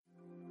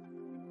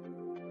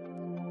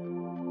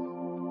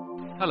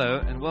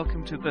Hello and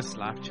welcome to this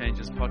Life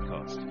Changes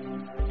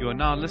podcast. You are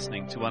now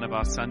listening to one of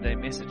our Sunday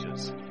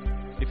messages.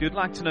 If you'd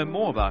like to know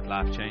more about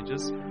Life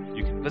Changes,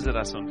 you can visit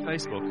us on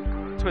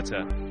Facebook,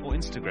 Twitter, or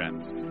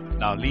Instagram.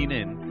 Now lean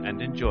in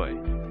and enjoy.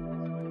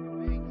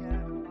 Being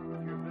here,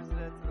 if you're a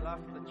visitor to the Life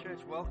of the Church,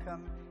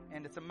 welcome.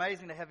 And it's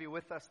amazing to have you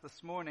with us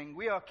this morning.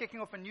 We are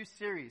kicking off a new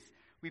series.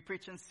 We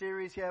preach in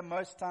series here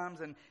most times,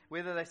 and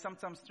whether they're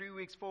sometimes 3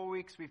 weeks, 4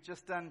 weeks, we've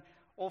just done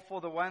all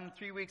for the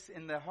 3 weeks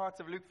in the heart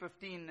of Luke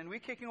 15. And we're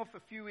kicking off a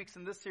few weeks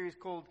in this series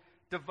called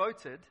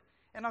Devoted.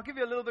 And I'll give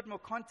you a little bit more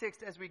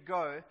context as we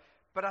go.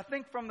 But I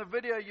think from the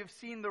video, you've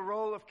seen the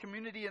role of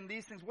community in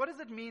these things. What does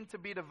it mean to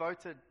be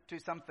devoted to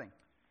something?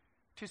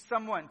 To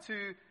someone,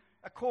 to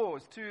a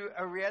cause, to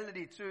a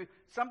reality, to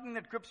something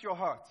that grips your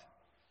heart.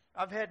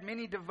 I've had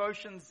many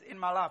devotions in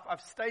my life.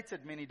 I've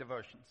stated many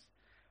devotions.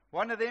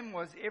 One of them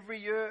was every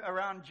year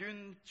around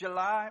June,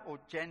 July, or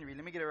January.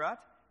 Let me get it right.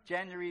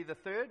 January the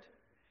 3rd.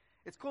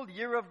 It's called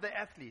Year of the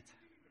Athlete.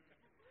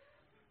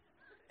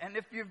 And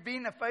if you've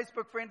been a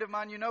Facebook friend of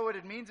mine, you know what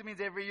it means. It means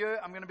every year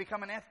I'm going to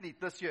become an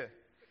athlete this year.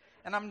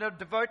 And I'm going to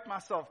devote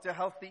myself to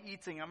healthy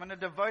eating. I'm going to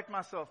devote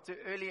myself to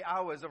early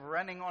hours of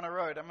running on a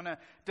road. I'm going to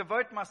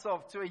devote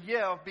myself to a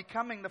year of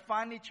becoming the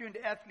finely tuned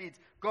athlete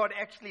God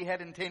actually had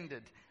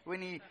intended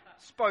when He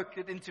spoke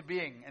it into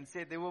being and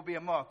said there will be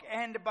a mark.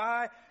 And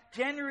by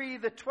January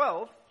the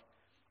 12th,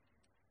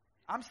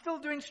 I'm still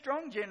doing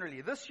strong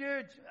generally. This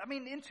year,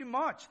 into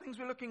March, things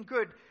were looking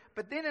good.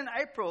 But then in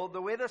April,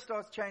 the weather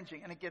starts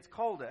changing and it gets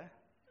colder.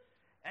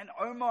 And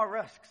Omar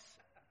Rusks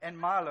and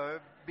Milo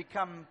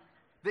become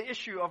the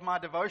issue of my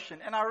devotion.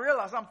 And I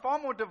realize I'm far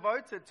more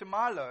devoted to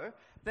Milo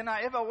than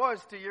I ever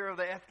was to Year of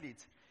the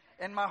Athlete.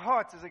 And my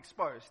heart is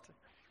exposed.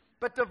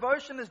 But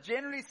devotion is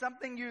generally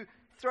something you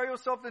throw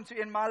yourself into.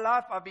 In my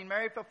life, I've been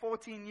married for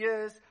 14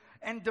 years.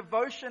 And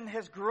devotion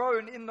has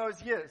grown in those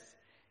years.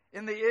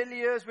 In the early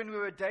years when we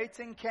were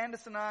dating,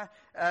 Candace and I,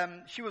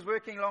 she was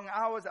working long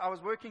hours. I was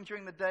working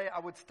during the day. I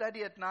would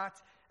study at night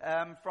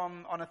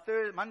from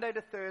Monday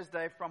to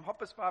Thursday from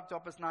Hoppers 5 to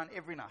Hoppers 9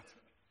 every night.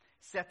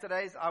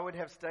 Saturdays I would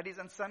have studies,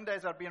 and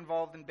Sundays I'd be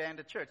involved in band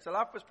at church. So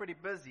life was pretty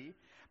busy,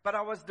 but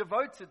I was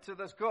devoted to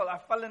this girl. I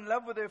fell in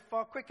love with her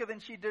far quicker than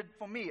she did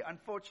for me.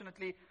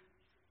 Unfortunately,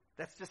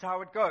 that's just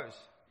how it goes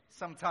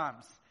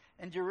sometimes.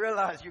 And you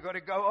realize you've got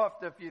to go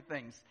after a few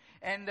things.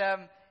 And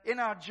in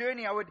our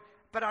journey,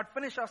 I'd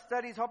finish our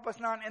studies, Hoppers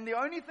 9, and the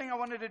only thing I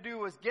wanted to do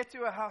was get to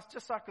her house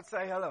just so I could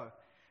say hello.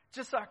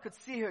 Just so I could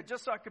see her,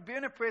 just so I could be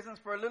in her presence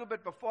for a little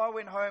bit before I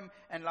went home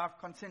and life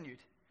continued.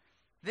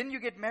 Then you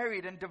get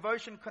married and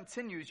devotion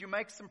continues. You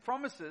make some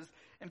promises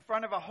in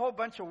front of a whole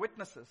bunch of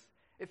witnesses.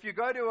 If you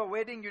go to a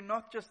wedding, you're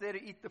not just there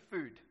to eat the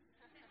food.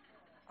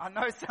 I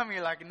know some of you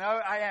are like, no,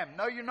 I am.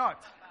 No, you're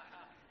not.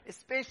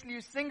 Especially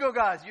you single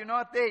guys, you're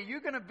not there.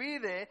 You're going to be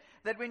there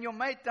that when your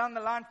mate down the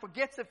line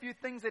forgets a few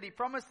things that he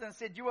promised and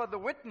said, you are the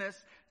witness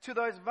to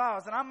those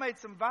vows. And I made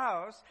some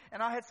vows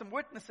and I had some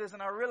witnesses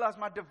and I realized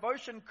my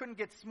devotion couldn't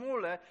get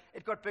smaller,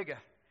 it got bigger.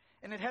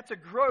 And it had to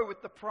grow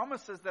with the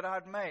promises that I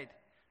had made.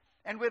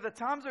 And whether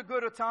times are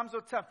good or times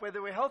are tough,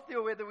 whether we're healthy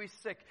or whether we're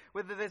sick,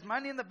 whether there's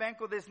money in the bank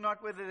or there's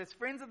not, whether there's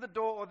friends at the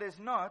door or there's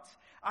not,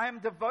 I am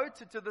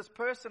devoted to this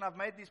person I've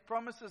made these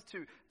promises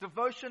to.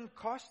 Devotion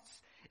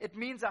costs. It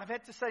means I've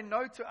had to say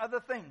no to other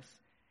things.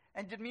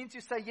 And it means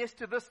you say yes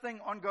to this thing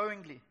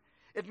ongoingly.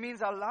 It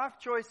means our life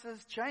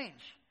choices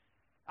change.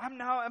 I'm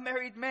now a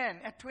married man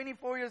at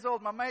 24 years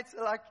old. My mates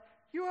are like,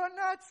 you are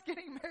nuts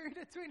getting married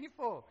at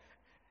 24.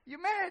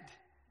 You're mad.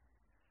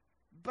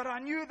 But I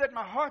knew that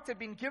my heart had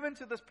been given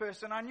to this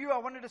person. I knew I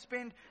wanted to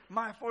spend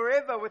my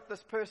forever with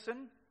this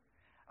person.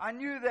 I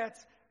knew that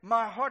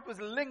my heart was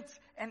linked.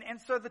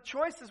 And so the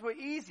choices were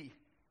easy.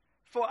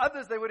 For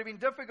others, they would have been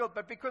difficult,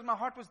 but because my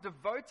heart was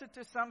devoted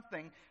to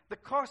something, the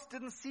cost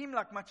didn't seem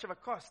like much of a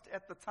cost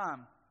at the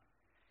time.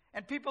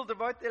 And people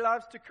devote their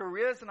lives to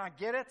careers, and I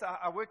get it.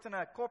 I worked in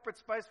a corporate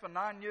space for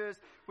 9 years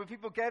where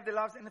people gave their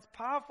lives, and it's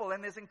powerful,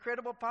 and there's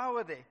incredible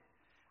power there.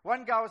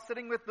 One guy I was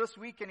sitting with this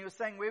week, and he was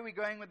saying, where are we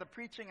going with the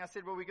preaching? I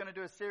said, well, we're going to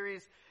do a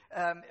series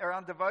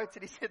around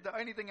devoted. He said, the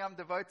only thing I'm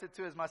devoted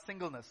to is my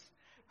singleness.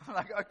 I'm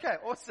like, okay,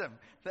 awesome.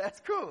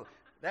 That's cool.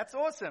 That's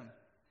awesome.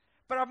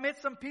 But I've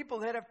met some people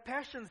that have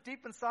passions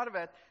deep inside of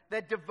it. Their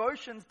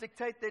devotions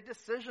dictate their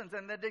decisions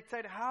and they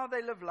dictate how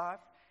they live life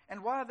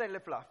and why they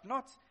live life.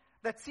 Not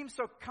that seems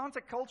so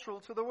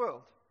countercultural to the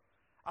world.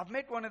 I've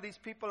met one of these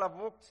people. I've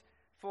walked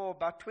for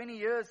about 20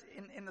 years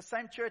in the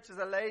same church as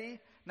a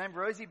lady named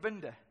Rosie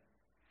Binder.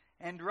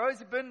 And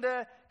Rosie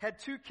Binder had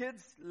 2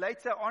 kids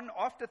later on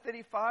after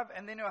 35,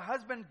 and then her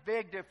husband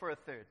begged her for a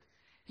third.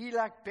 He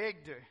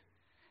begged her.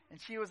 And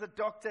she was a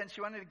doctor, and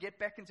she wanted to get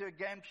back into her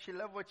game because she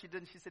loved what she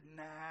did. And she said,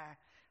 nah,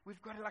 we've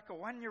got a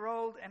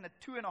 1-year-old and a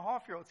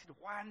 2.5-year-old. She said,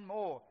 1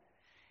 more.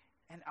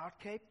 And out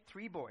came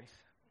 3 boys,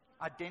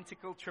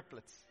 identical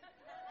triplets.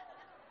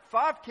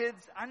 5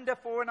 kids under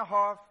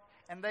 4.5,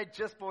 and they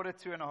just bought a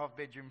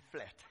 2.5-bedroom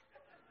flat.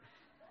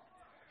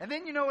 And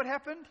then you know what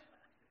happened?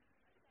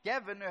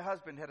 Gavin, her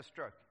husband, had a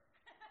stroke.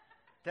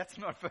 That's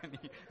not funny.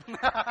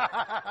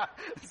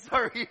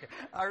 Sorry,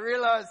 I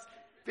realized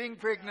being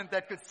pregnant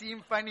that could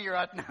seem funny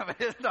right now, but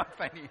it's not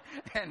funny.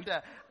 And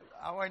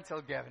I won't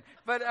tell Gavin.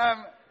 But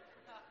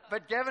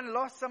Gavin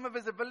lost some of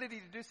his ability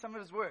to do some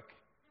of his work.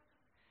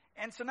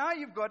 And so now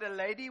you've got a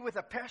lady with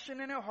a passion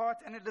in her heart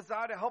and a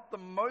desire to help the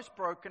most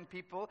broken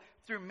people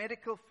through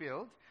medical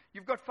field.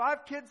 You've got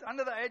 5 kids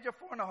under the age of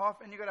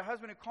 4.5, and you've got a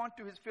husband who can't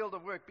do his field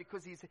of work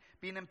because he's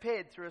been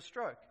impaired through a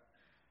stroke.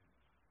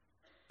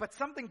 But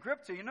something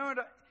gripped her,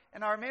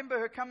 and I remember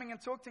her coming and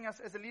talking to us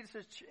as a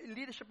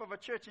leadership of a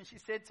church, and she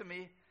said to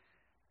me,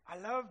 I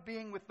love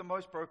being with the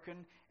most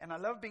broken, and I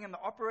love being in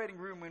the operating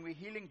room when we're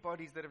healing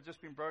bodies that have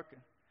just been broken.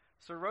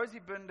 So Rosie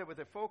Binder, with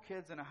her 4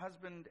 kids and a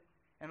husband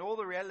and all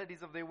the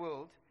realities of their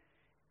world,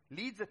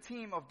 leads a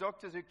team of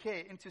doctors who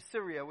care into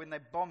Syria when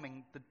they're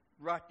bombing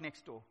right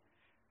next door.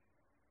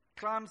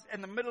 Climbs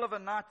in the middle of the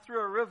night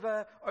through a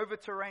river over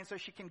terrain so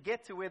she can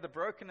get to where the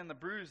broken and the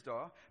bruised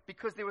are,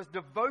 because there was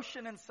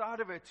devotion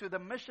inside of her to the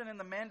mission and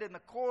the mandate and the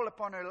call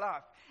upon her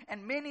life.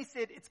 And many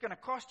said, it's going to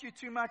cost you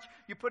too much.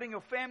 You're putting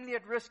your family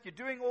at risk. You're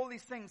doing all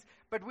these things.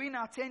 But we're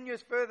now 10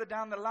 years further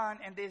down the line,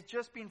 and there's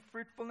just been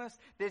fruitfulness.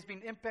 There's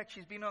been impact.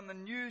 She's been on the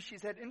news.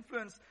 She's had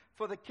influence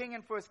for the King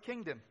and for his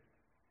kingdom.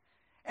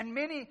 And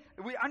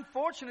we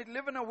unfortunately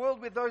live in a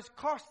world where those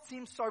costs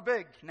seem so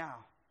big now.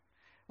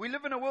 We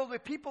live in a world where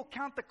people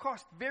count the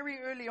cost very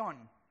early on.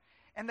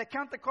 And they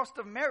count the cost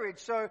of marriage.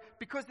 So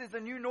because there's a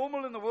new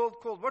normal in the world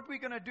called, what we're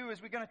going to do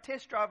is we're going to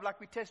test drive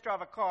like we test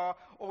drive a car,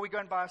 or we go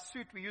and buy a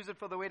suit, we use it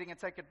for the wedding and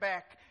take it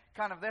back.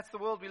 That's the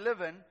world we live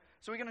in.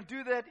 So we're going to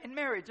do that in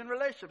marriage and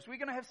relationships. We're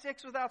going to have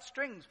sex without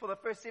strings for the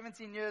first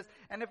 17 years.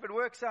 And if it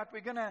works out, we're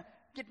going to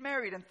get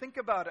married and think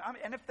about it.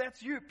 And if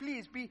that's you,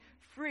 please be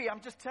free. I'm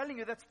just telling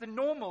you, that's the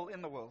normal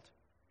in the world.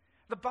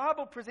 The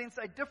Bible presents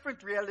a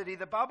different reality.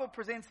 The Bible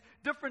presents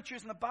different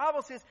truths. And the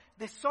Bible says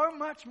there's so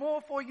much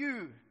more for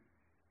you.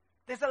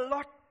 There's a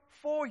lot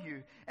for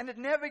you. And it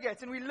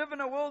navigates. And we live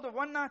in a world of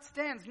one-night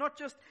stands, not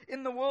just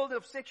in the world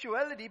of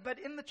sexuality, but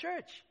in the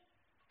church.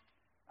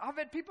 I've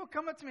had people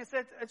come up to me and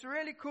say, it's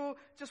really cool.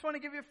 Just want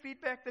to give you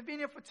feedback. They've been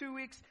here for 2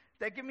 weeks.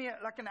 They give me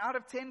like an out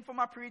of 10 for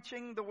my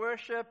preaching, the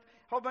worship,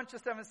 a whole bunch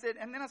of stuff.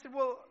 And then I said,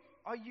 well,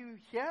 are you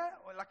here?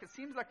 Or it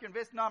seems like you're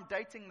investing. No, I'm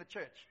dating the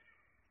church.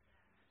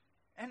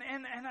 And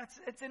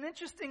it's an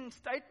interesting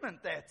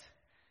statement that.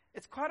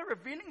 It's quite a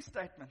revealing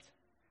statement.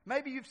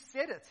 Maybe you've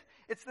said it.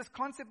 It's this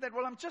concept that,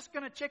 well, I'm just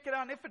going to check it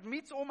out. And if it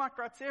meets all my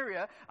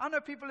criteria, I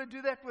know people who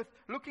do that with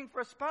looking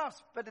for a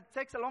spouse, but it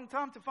takes a long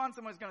time to find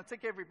someone who's going to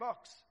tick every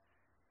box.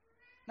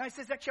 Now he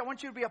says, actually, I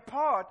want you to be a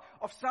part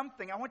of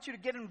something. I want you to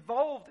get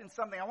involved in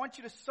something. I want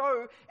you to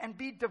sow and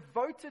be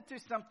devoted to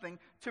something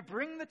to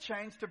bring the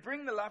change, to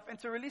bring the life, and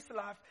to release the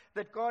life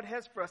that God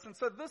has for us. And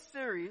so this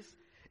series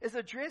is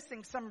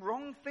addressing some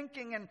wrong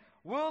thinking and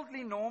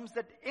worldly norms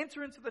that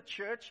enter into the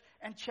church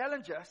and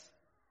challenge us.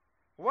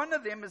 One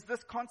of them is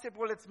this concept,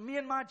 well, it's me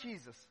and my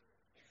Jesus.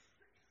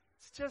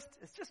 It's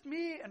just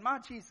me and my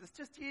Jesus,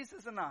 just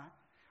Jesus and I.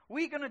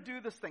 We're going to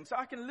do this thing. So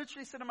I can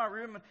literally sit in my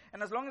room,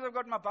 and as long as I've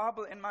got my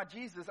Bible and my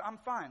Jesus, I'm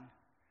fine.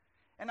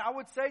 And I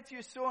would say to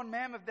you, sir and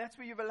ma'am, if that's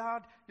where you've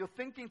allowed your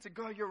thinking to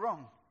go, you're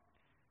wrong.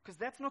 Because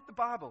that's not the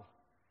Bible.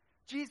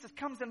 Jesus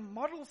comes and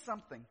models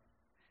something.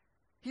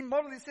 He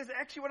says,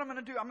 actually what I'm going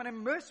to do, I'm going to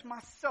immerse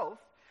myself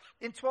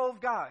in 12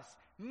 guys,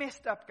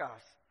 messed up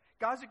guys.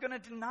 Guys who are going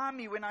to deny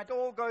me when it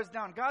all goes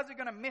down. Guys who are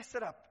going to mess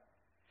it up.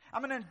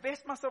 I'm going to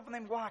invest myself in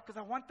them. Why? Because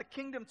I want the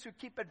kingdom to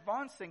keep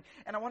advancing,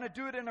 and I want to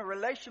do it in a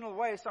relational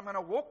way, so I'm going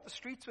to walk the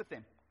streets with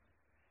them.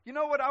 You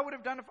know what I would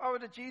have done if I were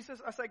to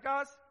Jesus? I say,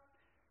 guys,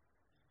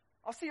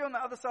 I'll see you on the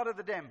other side of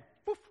the dam.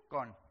 Poof,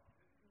 gone.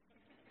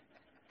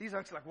 These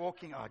folks like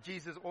walking,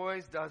 Jesus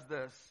always does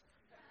this.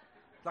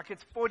 Like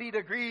it's 40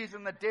 degrees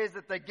in the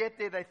desert. They get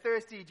there, they're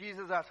thirsty.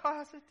 Jesus asks,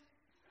 how is it?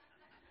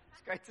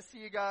 It's great to see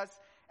you guys.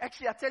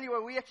 Actually, I tell you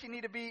what, we actually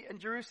need to be in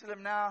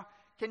Jerusalem now.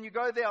 Can you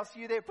go there? I'll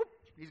see you there. Poop,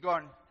 he's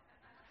gone.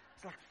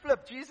 It's like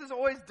flip. Jesus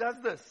always does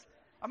this.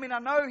 I mean, I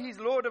know he's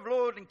Lord of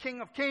Lords and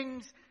King of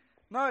Kings.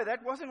 No,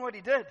 that wasn't what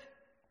he did.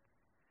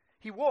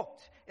 He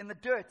walked in the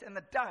dirt and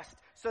the dust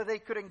so they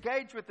could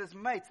engage with his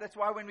mates. That's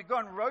why when we go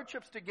on road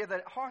trips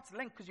together, hearts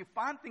link, because you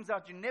find things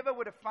out you never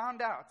would have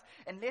found out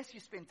unless you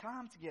spend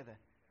time together.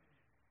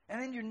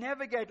 And then you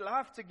navigate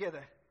life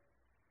together.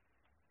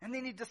 And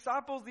then he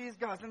disciples these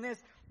guys. And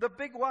there's the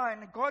big why.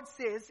 And God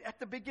says, at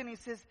the beginning, he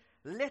says,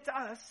 let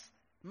us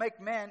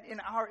make man in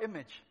our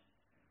image.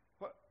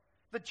 Well,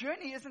 the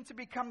journey isn't to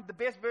become the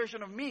best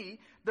version of me.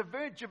 The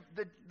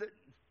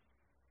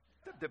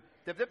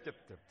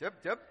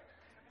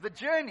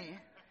journey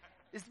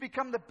is to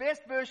become the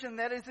best version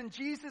that is in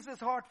Jesus'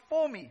 heart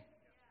for me.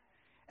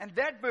 And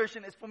that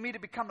version is for me to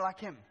become like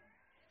him.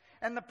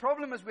 And the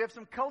problem is we have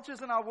some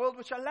cultures in our world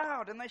which are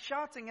loud and they're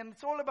shouting and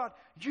it's all about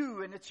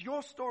you and it's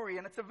your story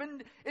and it's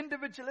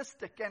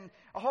individualistic and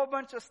a whole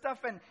bunch of stuff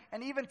and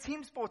even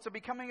team sports are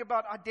becoming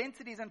about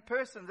identities and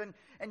persons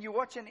and you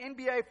watch an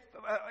NBA,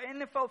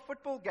 NFL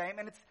football game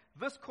and it's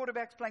this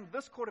quarterback's playing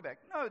this quarterback.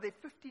 No, they're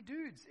 50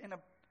 dudes in a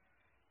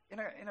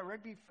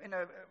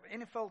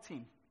NFL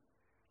team.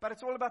 But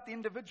it's all about the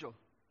individual.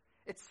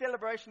 It's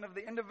celebration of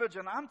the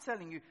individual. And I'm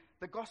telling you,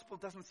 the gospel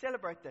doesn't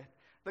celebrate that.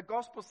 The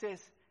gospel says,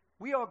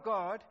 we are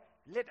God.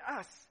 Let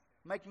us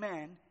make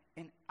man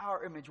in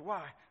our image.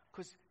 Why?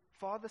 Because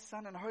Father,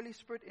 Son, and Holy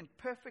Spirit in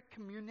perfect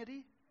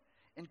community,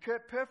 in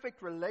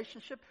perfect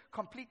relationship,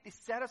 completely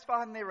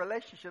satisfied in their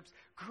relationships,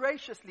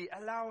 graciously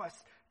allow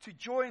us to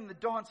join the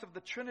dance of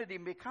the Trinity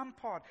and become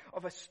part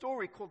of a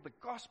story called the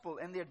gospel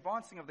and the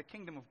advancing of the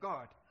kingdom of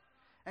God.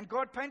 And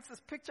God paints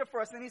this picture for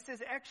us, and He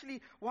says,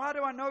 actually, why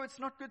do I know it's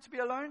not good to be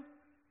alone?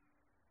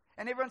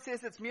 And everyone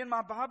says, it's me and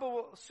my Bible.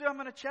 Well, sir, I'm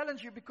going to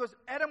challenge you, because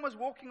Adam was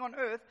walking on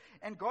earth,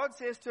 and God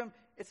says to him,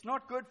 it's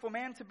not good for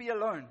man to be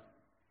alone,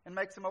 and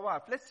makes him a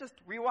wife. Let's just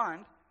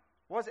rewind.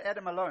 Was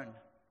Adam alone?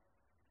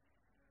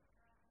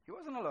 He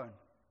wasn't alone.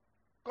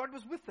 God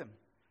was with him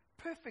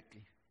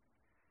perfectly.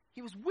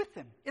 He was with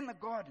him in the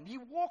garden. He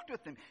walked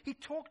with him. He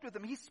talked with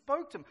him. He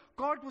spoke to him.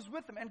 God was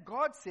with him. And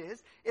God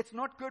says it's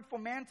not good for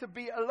man to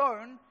be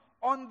alone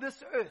on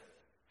this earth,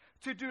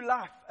 to do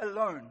life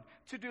alone,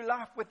 to do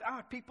life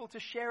without people to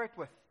share it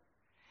with.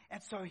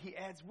 And so He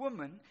adds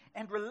women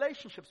and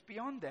relationships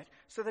beyond that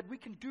so that we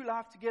can do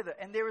life together.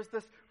 And there is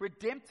this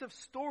redemptive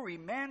story,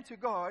 man to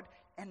God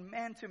and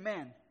man to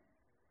man.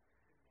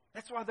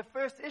 That's why the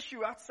first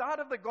issue outside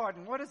of the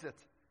garden, what is it?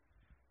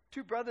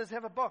 Two brothers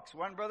have a box.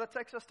 One brother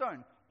takes a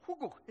stone.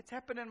 It's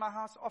happened in my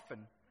house often.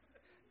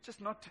 Just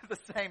not to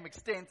the same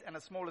extent and a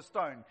smaller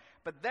stone.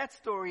 But that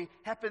story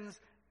happens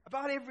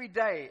about every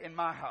day in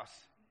my house.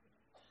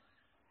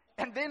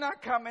 And then I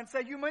come and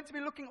say, you're meant to be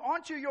looking,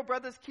 aren't you your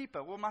brother's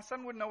keeper? Well, my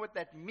son wouldn't know what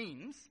that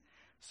means.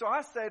 So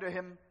I say to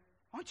him,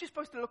 aren't you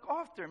supposed to look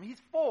after him? He's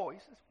 4. He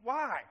says,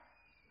 why?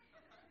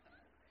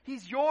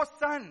 He's your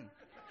son.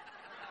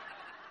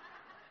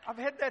 I've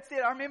had that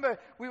said. I remember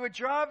we were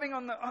driving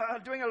on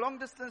doing a long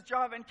distance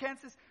drive, and Ken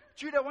says,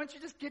 Judah, why don't you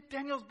just get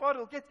Daniel's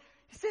bottle?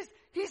 He says,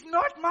 he's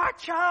not my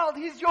child,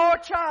 he's your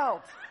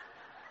child.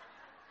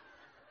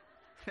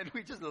 And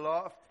we just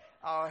laughed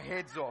our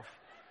heads off.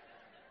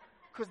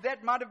 Because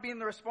that might have been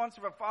the response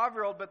of a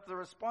 5-year-old, but the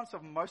response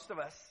of most of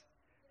us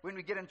when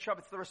we get in trouble,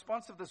 it's the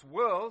response of this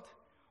world.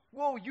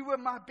 Whoa, you were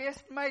my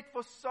best mate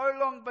for so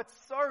long, but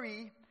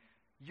sorry,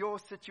 your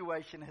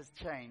situation has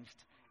changed,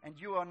 and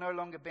you are no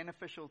longer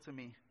beneficial to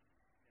me.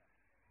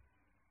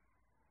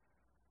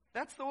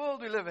 That's the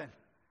world we live in.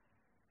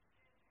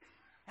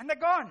 And they're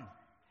gone.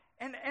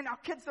 And our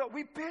kids are,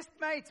 we're best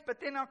mates, but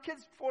then our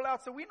kids fall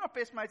out, so we're not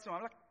best mates anymore.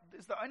 I'm like,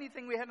 it's the only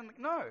thing we had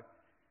no.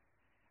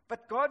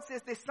 But God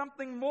says there's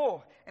something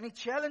more, and He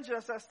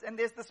challenges us, and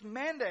there's this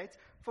mandate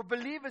for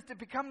believers to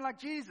become like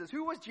Jesus.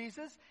 Who was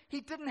Jesus?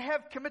 He didn't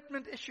have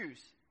commitment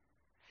issues.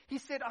 He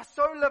said, I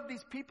so love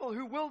these people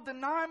who will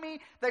deny me,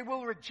 they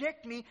will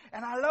reject me,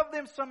 and I love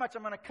them so much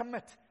I'm going to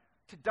commit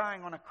to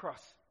dying on a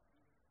cross.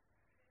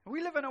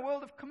 We live in a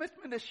world of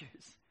commitment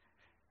issues.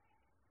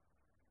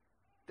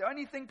 The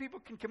only thing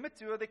people can commit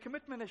to are their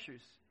commitment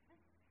issues.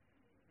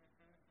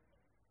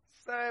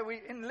 So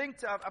in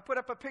LinkedIn, I put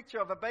up a picture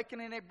of a bacon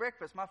and egg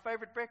breakfast, my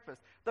favorite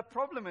breakfast. The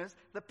problem is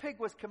the pig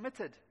was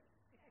committed.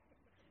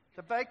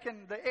 The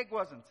bacon, the egg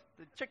wasn't.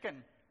 The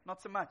chicken,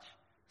 not so much.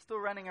 Still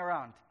running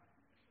around.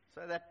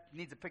 So that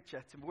needs a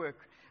picture to work.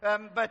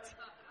 But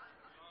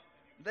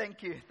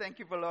thank you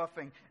for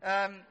laughing.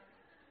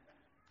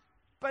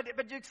 But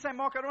you say,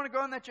 Mark, I don't want to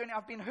go on that journey.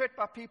 I've been hurt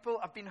by people.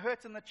 I've been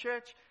hurt in the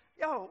church.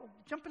 Yo,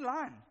 jump in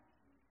line.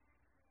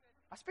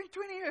 I spent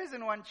 20 years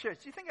in one church.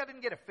 Do you think I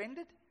didn't get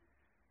offended?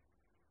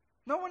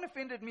 No one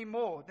offended me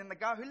more than the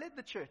guy who led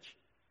the church,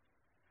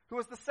 who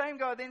was the same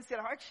guy who then said,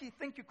 I actually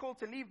think you're called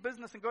to leave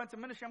business and go into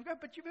ministry. I'm going,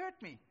 but you've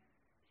hurt me.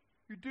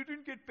 You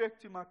didn't get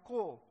back to my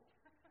call.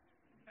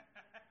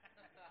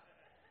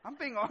 I'm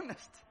being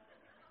honest.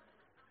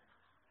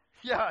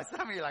 Yeah,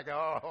 some of you are like,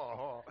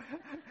 oh.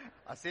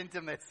 I sent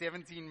him that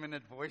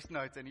 17-minute voice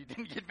note and he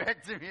didn't get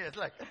back to me. It's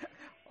like,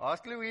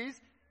 ask Louise,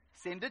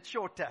 send it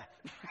shorter.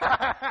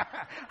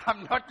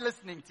 I'm not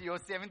listening to your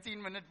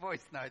 17-minute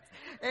voice notes.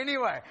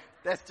 Anyway,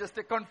 that's just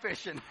a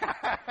confession.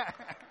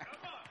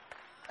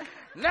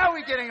 Now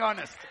we're getting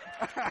honest.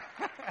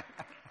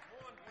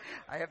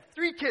 I have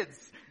 3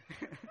 kids.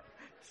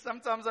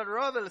 Sometimes I'd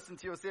rather listen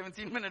to your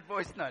 17-minute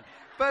voice note.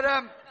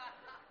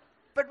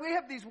 But we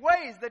have these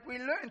ways that we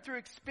learn through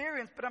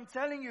experience. But I'm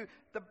telling you,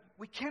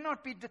 we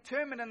cannot be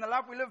determined in the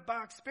life we live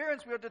by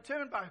experience. We are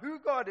determined by who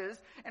God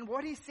is and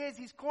what He says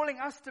He's calling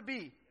us to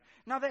be.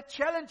 Now that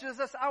challenges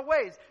us our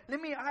ways.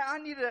 I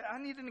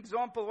need an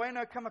example.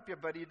 Wayno, come up here,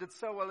 buddy. You did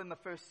so well in the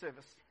first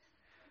service.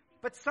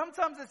 But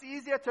sometimes it's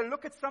easier to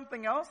look at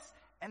something else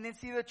and then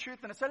see the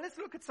truth in it. So let's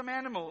look at some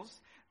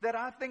animals that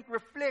I think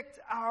reflect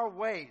our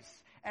ways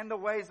and the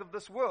ways of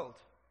this world.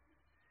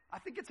 I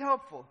think it's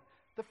helpful.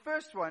 The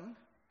first one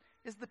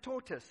is the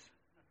tortoise.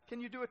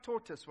 Can you do a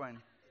tortoise,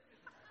 Wayne?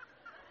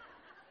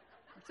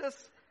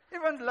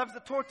 Everyone loves the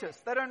tortoise.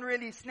 They don't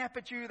really snap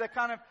at you.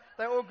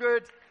 They're all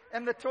good.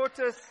 And the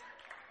tortoise.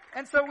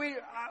 And so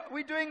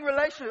we're doing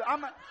relationships.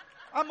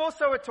 I'm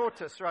also a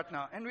tortoise right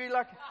now. And we're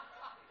like,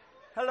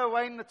 hello,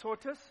 Wayne the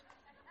tortoise.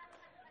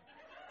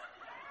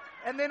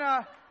 And then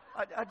I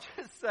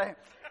just say,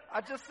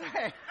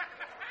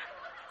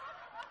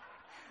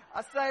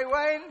 I say,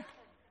 Wayne,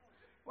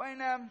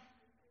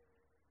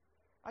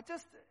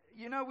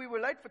 we were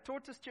late for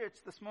Tortoise Church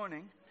this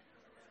morning.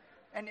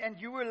 And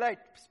you were late.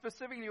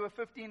 Specifically, you were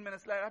 15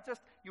 minutes late.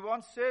 You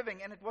weren't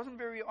serving, and it wasn't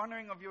very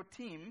honoring of your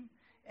team.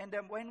 And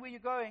Wayne, where are you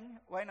going?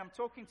 Wayne, I'm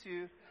talking to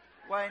you.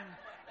 Wayne.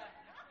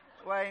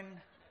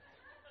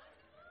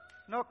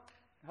 Nook,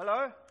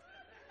 hello?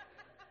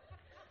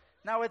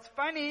 Now, it's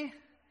funny,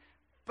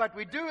 but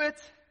we do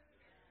it.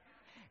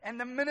 And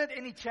the minute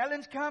any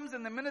challenge comes,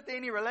 and the minute there are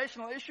any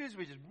relational issues,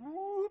 we just,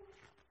 whoop.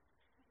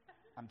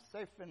 I'm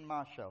safe in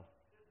my shell.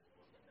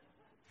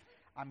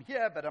 I'm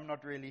here, but I'm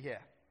not really here.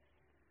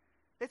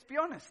 Let's be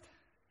honest.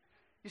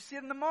 You see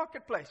it in the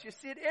marketplace. You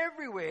see it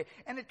everywhere.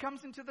 And it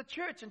comes into the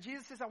church. And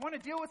Jesus says, I want to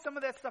deal with some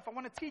of that stuff. I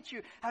want to teach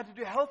you how to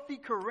do healthy,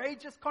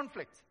 courageous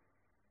conflict.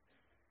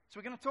 So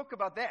we're going to talk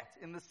about that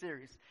in this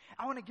series.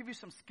 I want to give you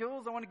some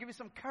skills. I want to give you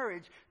some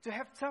courage to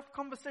have tough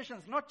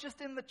conversations, not just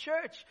in the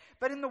church,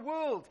 but in the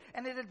world.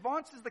 And it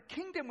advances the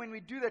kingdom when we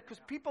do that, because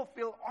people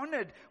feel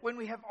honored when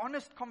we have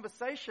honest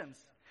conversations.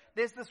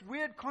 There's this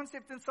weird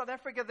concept in South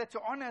Africa that to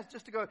honor is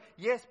just to go,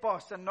 yes,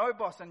 boss, and no,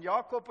 boss, and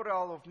ja,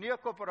 corporaal, or near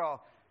corporaal.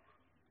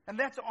 And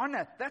that's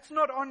honor. That's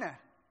not honor.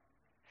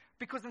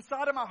 Because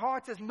inside of my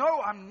heart says,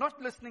 no, I'm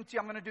not listening to you.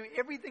 I'm going to do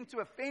everything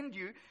to offend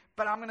you,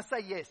 but I'm going to say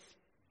yes.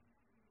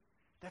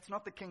 That's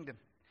not the kingdom.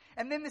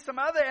 And then there's some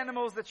other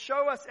animals that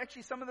show us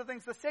actually some of the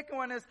things. The second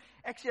one is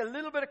actually a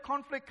little bit of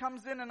conflict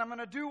comes in, and I'm going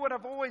to do what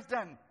I've always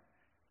done.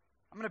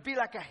 I'm going to be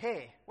like a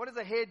hare. What does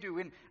a hare do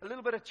when a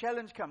little bit of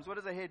challenge comes? What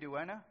does a hare do,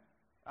 Wayne?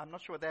 I'm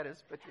not sure what that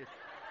is, but yes.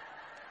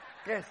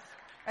 Yes.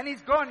 And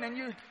he's gone, and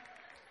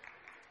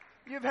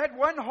you've had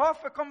one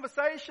half a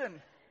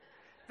conversation.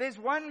 There's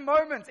one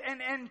moment,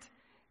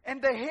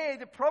 and the hare,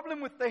 the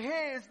problem with the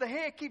hare is the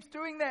hare keeps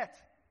doing that.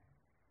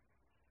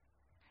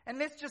 And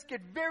let's just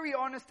get very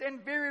honest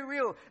and very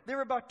real. There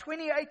are about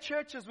 28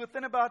 churches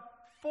within about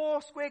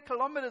 4 square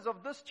kilometers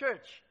of this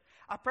church.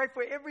 I pray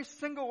for every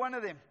single one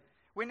of them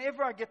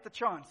whenever I get the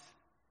chance.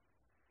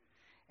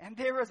 And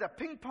there is a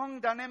ping-pong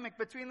dynamic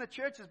between the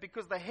churches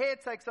because the hare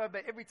takes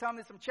over every time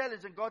there's some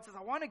challenge. And God says,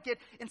 I want to get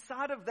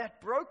inside of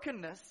that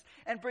brokenness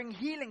and bring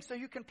healing so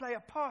you can play a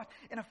part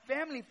in a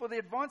family for the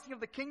advancing of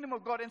the kingdom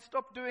of God and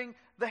stop doing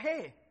the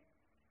hare.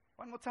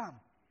 One more time.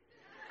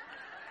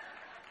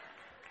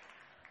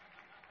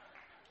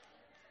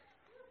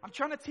 I'm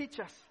trying to teach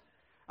us.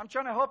 I'm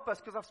trying to help us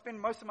because I've spent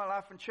most of my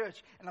life in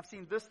church and I've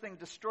seen this thing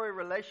destroy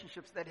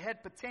relationships that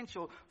had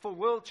potential for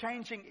world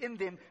changing in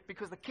them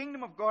because the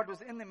kingdom of God was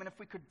in them. And if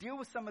we could deal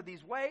with some of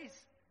these ways.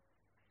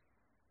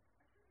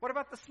 What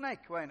about the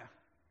snake, Wayne?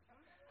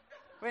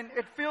 When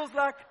it feels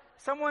like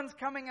someone's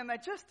coming and they're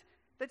just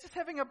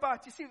having a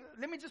bite. You see,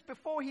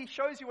 before he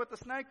shows you what the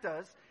snake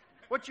does,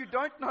 what you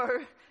don't know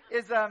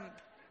is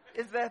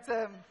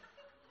that,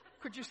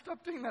 could you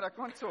stop doing that? I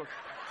can't talk.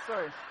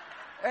 Sorry.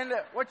 And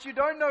what you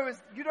don't know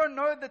is, you don't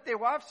know that their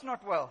wife's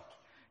not well.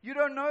 You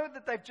don't know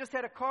that they've just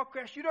had a car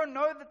crash. You don't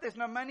know that there's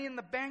no money in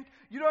the bank.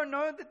 You don't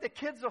know that their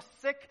kids are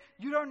sick.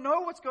 You don't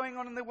know what's going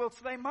on in the world.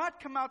 So they might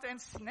come out and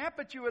snap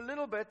at you a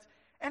little bit,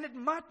 and it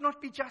might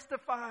not be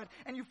justified.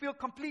 And you feel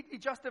completely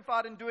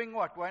justified in doing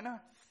what, Wayne?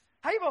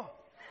 Havel.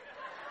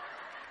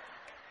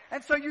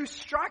 And so you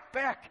strike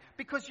back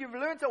because you've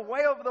learned a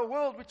way of the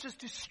world, which is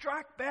to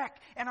strike back.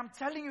 And I'm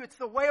telling you, it's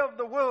the way of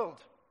the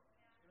world.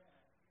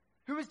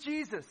 Who is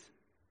Jesus?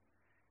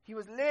 He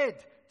was led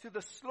to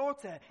the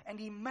slaughter and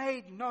he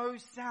made no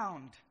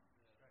sound.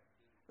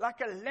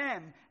 Like a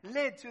lamb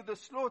led to the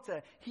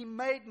slaughter, he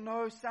made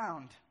no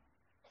sound.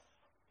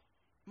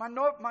 My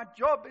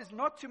job is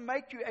not to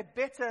make you a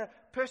better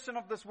person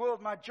of this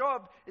world. My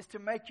job is to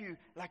make you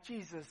like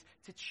Jesus,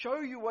 to show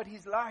you what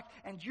he's like,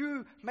 and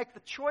you make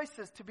the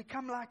choices to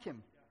become like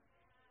him.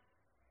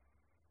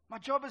 My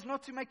job is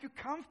not to make you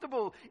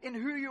comfortable in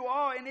who you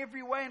are in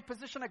every way and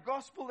position a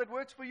gospel that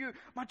works for you.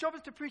 My job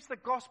is to preach the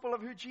gospel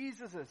of who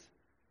Jesus is.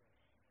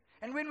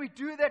 And when we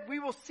do that, we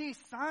will see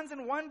signs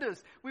and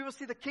wonders. We will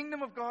see the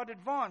kingdom of God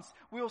advance.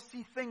 We will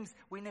see things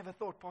we never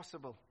thought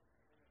possible.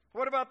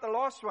 What about the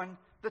last one?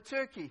 The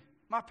turkey.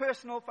 My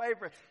personal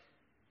favorite.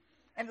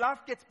 And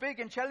life gets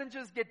big and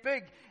challenges get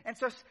big. And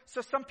so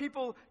some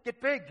people get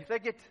big. They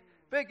get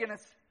big and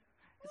it's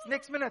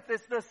next minute,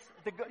 there's this,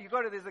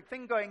 there's a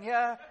thing going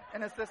here,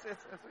 and it's this,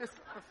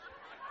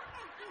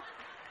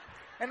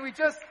 and we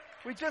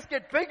just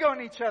get big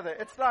on each other.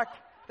 It's like,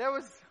 that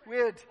was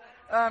weird.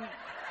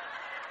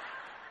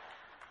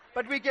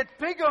 But we get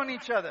big on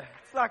each other.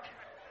 It's like,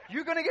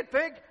 you're going to get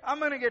big, I'm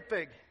going to get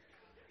big.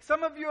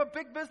 Some of you are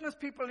big business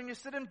people and you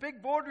sit in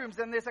big boardrooms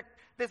and there's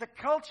a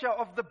culture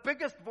of the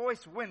biggest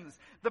voice wins.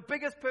 The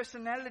biggest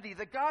personality.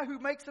 The guy who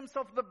makes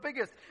himself the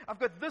biggest. I've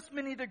got this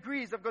many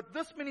degrees. I've got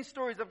this many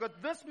stories. I've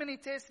got this many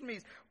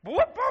testimonies.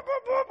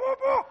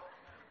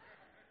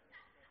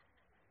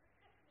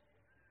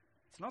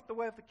 It's not the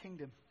way of the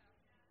kingdom.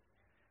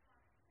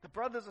 The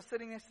brothers are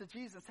sitting next to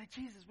Jesus and say,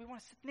 Jesus, we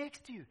want to sit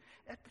next to you.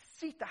 At the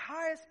seat, the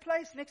highest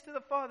place next to the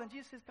Father. And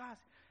Jesus says, guys,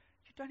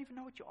 you don't even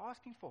know what you're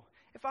asking for.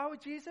 If I were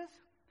Jesus,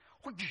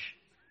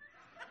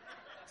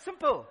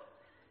 simple.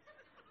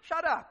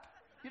 Shut up.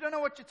 You don't know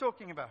what you're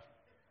talking about.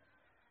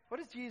 What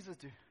does Jesus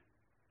do?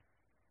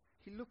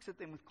 He looks at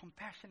them with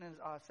compassion in his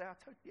eyes. Say, I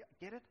totally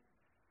get it.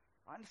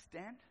 I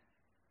understand.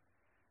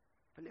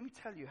 But let me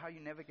tell you how you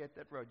navigate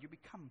that road. You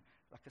become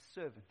like a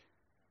servant.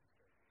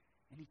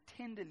 And he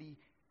tenderly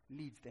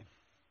leads them.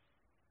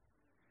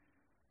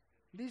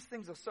 These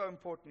things are so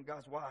important,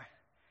 guys. Why?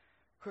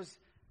 Because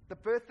the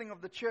birthing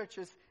of the church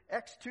is,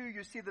 Acts 2,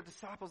 you see the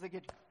disciples, they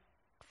get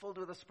filled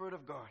with the Spirit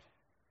of God.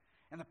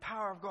 And the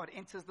power of God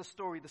enters the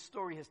story. The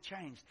story has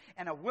changed.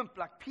 And a wimp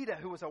like Peter,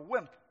 who was a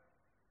wimp,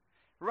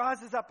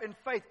 rises up in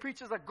faith,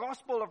 preaches a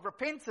gospel of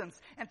repentance.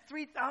 And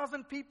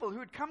 3,000 people who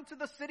had come to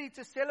the city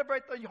to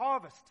celebrate the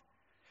harvest.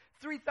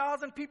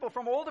 3,000 people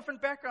from all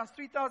different backgrounds,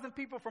 3,000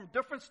 people from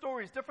different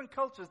stories, different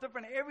cultures,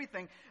 different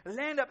everything,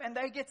 land up and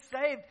they get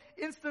saved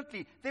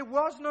instantly. There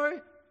was no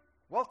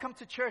welcome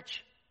to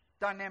church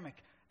dynamic.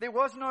 There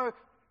was no,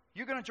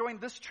 you're going to join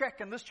this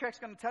track and this track's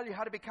going to tell you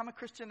how to become a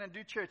Christian and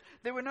do church.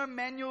 There were no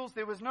manuals.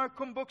 There was no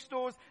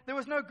bookstores. There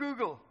was no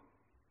Google.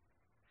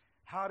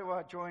 How do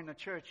I join a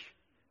church?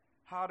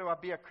 How do I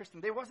be a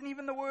Christian? There wasn't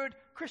even the word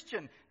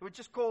Christian. It was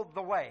just called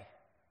the way.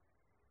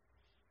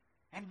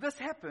 And this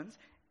happens,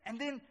 and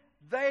then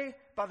they,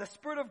 by the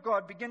Spirit of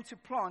God, begin to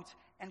plant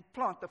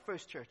the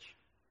first church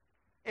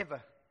ever.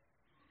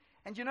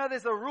 And you know,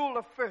 there's a rule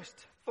of first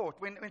thought.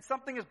 When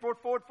something is brought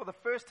forward for the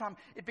first time,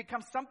 it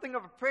becomes something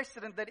of a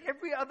precedent that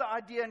every other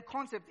idea and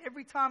concept,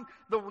 every time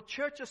the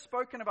church is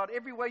spoken about,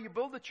 every way you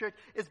build the church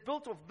is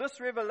built off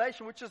this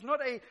revelation, which is not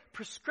a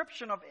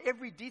prescription of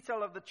every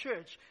detail of the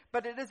church,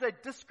 but it is a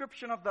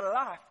description of the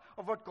life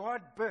of what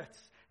God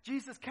births.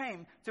 Jesus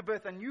came to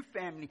birth a new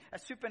family, a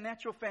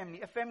supernatural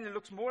family, a family that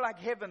looks more like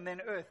heaven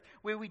than earth,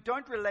 where we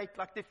don't relate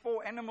like the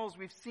 4 animals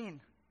we've seen.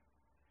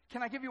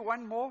 Can I give you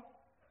one more?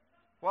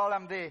 While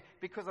I'm there,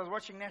 because I was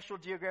watching National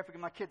Geographic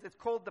with my kids. It's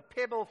called the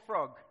pebble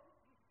frog.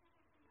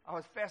 I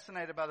was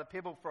fascinated by the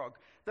pebble frog.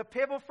 The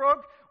pebble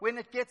frog, when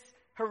it gets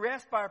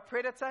harassed by a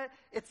predator,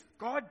 it's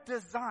God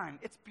design.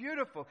 It's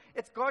beautiful.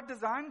 It's God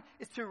design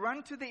is to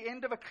run to the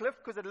end of a cliff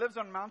because it lives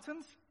on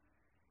mountains,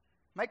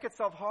 make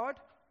itself hard,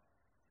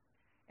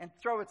 and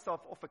throw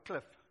itself off a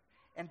cliff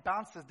and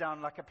bounces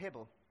down like a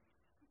pebble.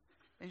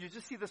 And you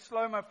just see the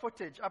slow-mo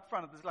footage up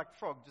front of this like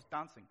frog just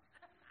bouncing.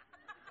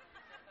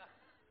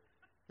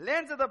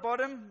 Lands at the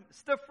bottom,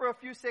 stiff for a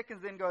few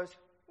seconds, then goes,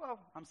 well,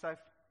 I'm safe.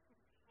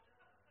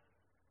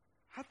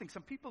 I think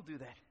some people do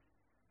that.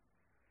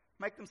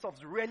 Make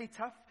themselves really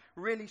tough,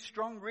 really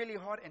strong, really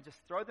hard, and just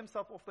throw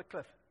themselves off the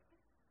cliff.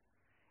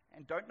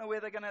 And don't know where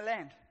they're going to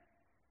land.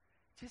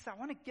 Jesus, I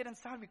want to get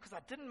inside of you because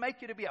I didn't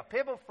make you to be a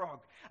pebble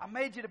frog. I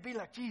made you to be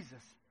like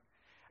Jesus.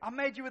 I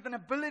made you with an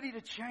ability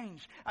to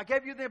change. I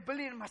gave you the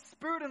ability in my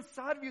Spirit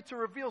inside of you to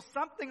reveal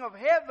something of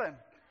heaven.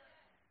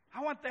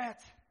 I want that.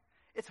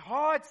 It's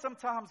hard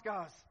sometimes,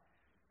 guys.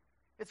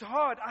 It's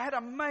hard. I had a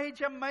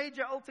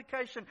major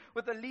altercation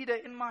with a leader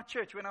in my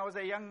church when I was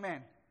a young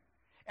man.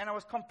 And I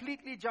was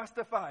completely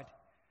justified.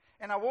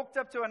 And I walked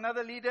up to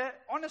another leader,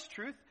 honest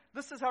truth,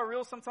 this is how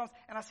real sometimes,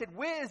 and I said,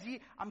 where is he?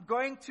 I'm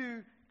going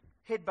to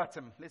headbutt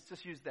him. Let's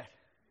just use that.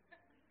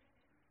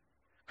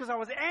 Because I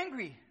was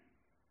angry.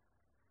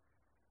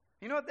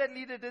 You know what that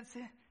leader did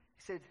say?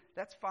 He said,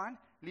 that's fine.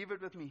 Leave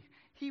it with me.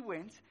 He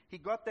went, he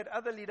got that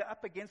other leader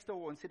up against the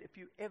wall and said, if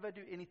you ever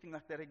do anything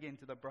like that again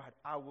to the bride,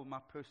 I will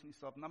personally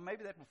stop. Now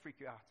maybe that will freak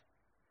you out.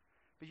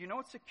 But you know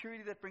what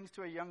security that brings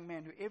to a young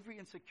man who every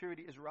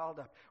insecurity is riled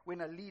up?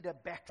 When a leader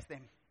backs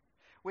them.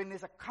 When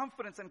there's a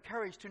confidence and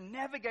courage to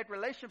navigate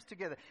relationships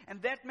together.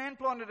 And that man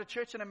planted a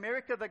church in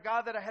America, the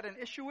guy that I had an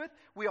issue with,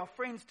 we are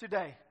friends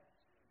today.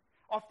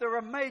 After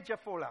a major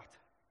fallout.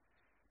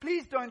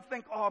 Please don't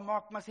think,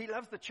 Mark he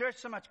loves the church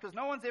so much, because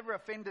no one's ever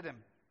offended him.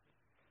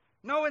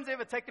 No one's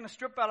ever taken a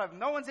strip out of him.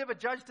 No one's ever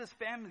judged his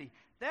family.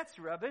 That's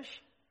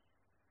rubbish.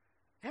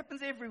 It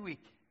happens every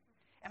week.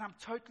 And I'm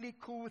totally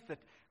cool with it,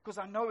 because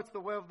I know it's the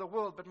way of the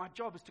world, but my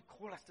job is to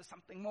call us to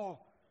something more.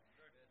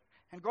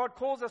 And God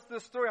calls us to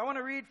this story. I want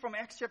to read from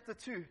Acts chapter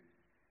 2.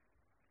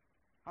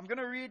 I'm going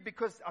to read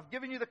because I've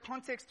given you the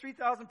context.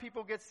 3,000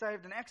 people get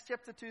saved. And Acts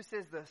chapter 2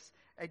 says this,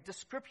 a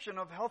description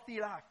of healthy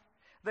life.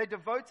 They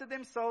devoted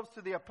themselves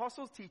to the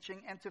apostles'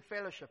 teaching and to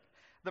fellowship,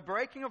 the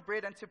breaking of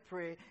bread and to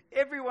prayer.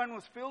 Everyone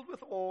was filled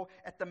with awe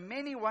at the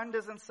many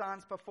wonders and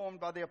signs performed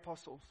by the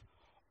apostles.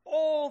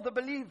 All the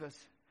believers,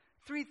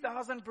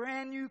 3,000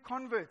 brand new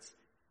converts,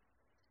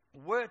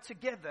 were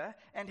together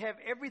and have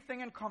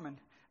everything in common.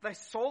 They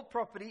sold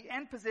property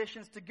and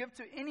possessions to give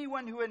to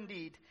anyone who in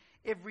need.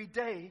 Every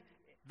day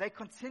they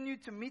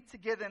continued to meet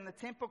together in the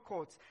temple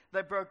courts.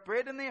 They broke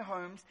bread in their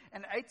homes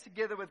and ate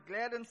together with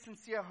glad and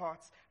sincere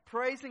hearts,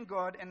 praising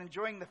God and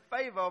enjoying the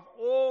favor of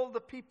all the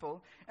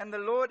people. And the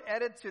Lord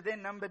added to their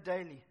number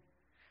daily.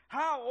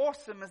 How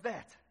awesome is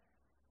that?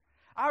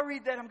 I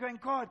read that, I'm going,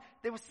 God,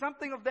 there was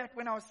something of that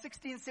when I was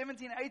 16,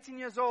 17, 18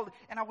 years old,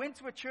 and I went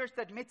to a church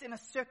that met in a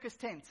circus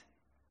tent.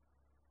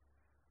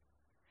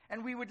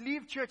 And we would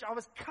leave church, I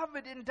was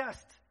covered in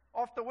dust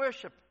after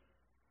worship.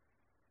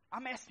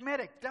 I'm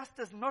asthmatic. Dust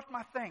is not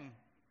my thing.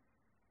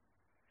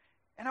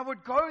 And I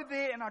would go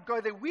there, and I'd go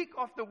there week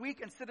after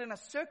week and sit in a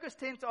circus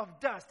tent of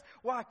dust.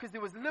 Why? Because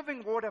there was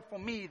living water for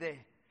me there.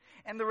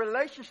 And the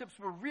relationships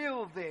were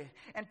real there.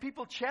 And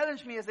people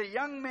challenged me as a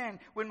young man.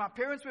 When my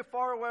parents were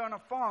far away on a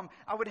farm,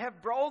 I would have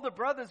older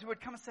brothers who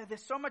would come and say,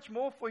 there's so much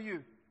more for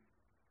you.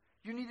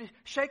 You need to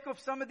shake off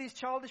some of these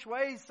childish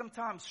ways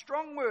sometimes,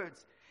 strong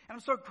words. And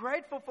I'm so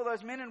grateful for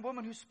those men and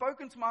women who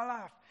spoke into my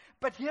life.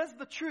 But here's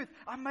the truth.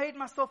 I made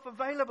myself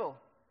available.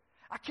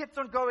 I kept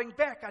on going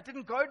back. I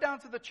didn't go down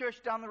to the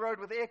church down the road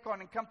with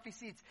aircon and comfy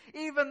seats,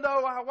 even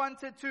though I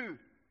wanted to.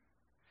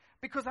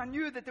 Because I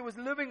knew that there was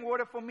living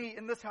water for me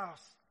in this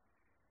house.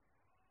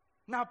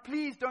 Now,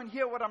 please don't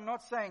hear what I'm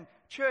not saying.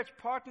 Church,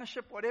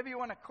 partnership, whatever you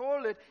want to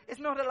call it, is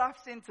not a life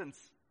sentence.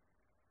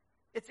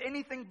 It's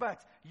anything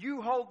but.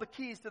 You hold the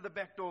keys to the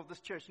back door of this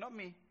church, not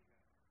me.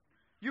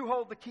 You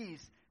hold the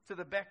keys to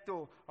the back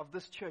door of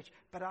this church,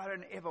 but I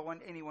don't ever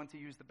want anyone to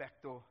use the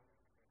back door.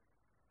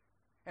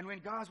 And when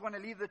guys want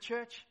to leave the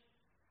church,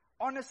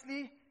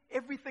 honestly,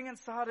 everything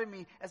inside of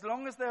me, as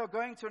long as they are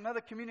going to another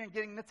community and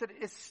getting knitted,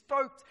 is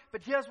stoked.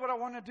 But here's what I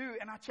want to do.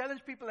 And I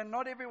challenge people, and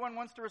not everyone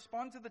wants to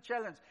respond to the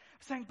challenge.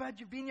 I'm saying, bud,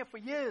 you've been here for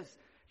years.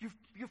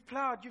 You've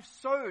plowed, you've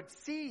sowed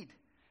seed.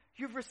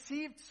 You've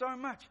received so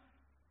much.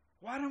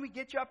 Why don't we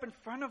get you up in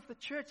front of the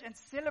church and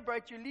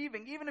celebrate you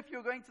leaving, even if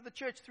you're going to the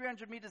church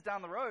 300 meters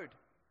down the road?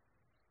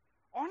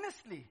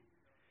 Honestly.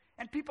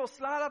 And people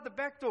slide out the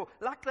back door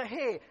like the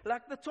hare,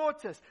 like the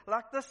tortoise,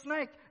 like the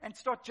snake, and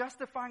start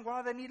justifying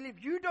why they need to leave.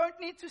 You don't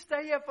need to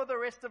stay here for the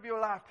rest of your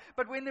life.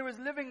 But when there is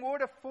living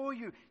water for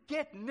you,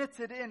 get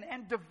knitted in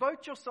and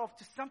devote yourself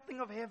to something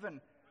of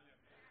heaven.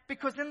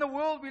 Because in the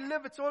world we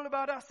live, it's all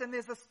about us. And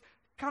there's this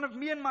kind of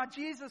me and my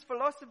Jesus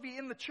philosophy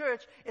in the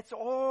church. It's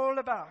all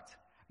about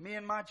me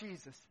and my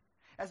Jesus.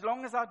 As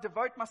long as I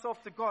devote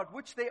myself to God,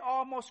 which there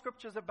are more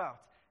scriptures about.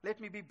 Let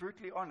me be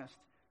brutally honest.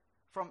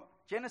 From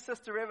Genesis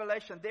to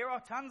Revelation, there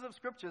are tons of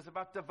scriptures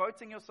about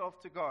devoting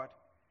yourself to God.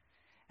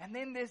 And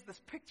then there's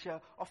this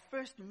picture of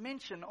first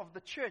mention of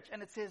the church,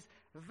 and it says,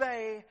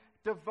 they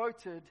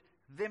devoted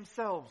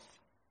themselves.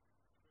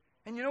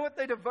 And you know what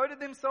they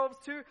devoted themselves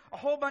to? A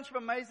whole bunch of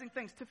amazing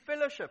things. To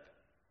fellowship.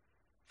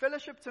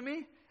 Fellowship to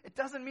me, it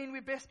doesn't mean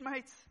we're best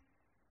mates.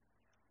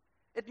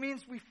 It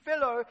means we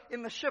fellow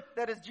in the ship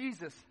that is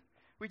Jesus.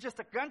 We're just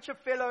a bunch of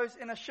fellows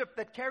in a ship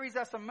that carries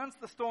us amongst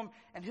the storm,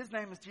 and his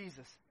name is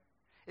Jesus.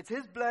 It's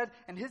his blood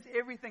and his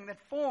everything that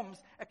forms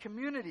a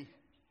community.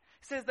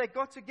 It says they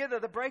got together,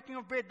 the breaking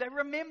of bread. They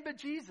remember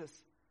Jesus.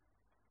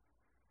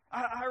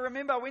 I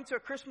remember I went to a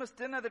Christmas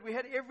dinner that we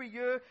had every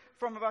year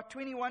from about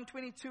 21,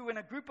 22, when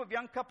a group of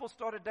young couples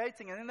started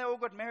dating, and then they all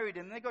got married,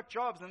 and they got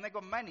jobs, and they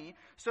got money.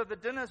 So the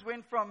dinners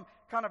went from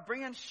kind of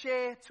bring and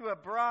share to a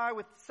braai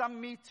with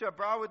some meat, to a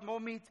braai with more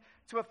meat,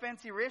 to a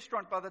fancy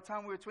restaurant by the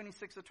time we were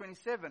 26 or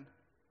 27.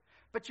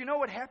 But you know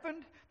what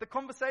happened? The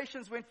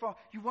conversations went from,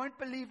 you won't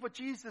believe what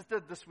Jesus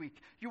did this week.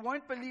 You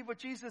won't believe what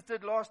Jesus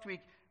did last week.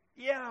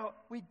 Yeah,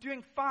 we're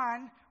doing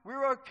fine.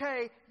 We're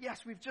okay.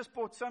 Yes, we've just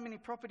bought so many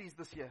properties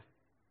this year.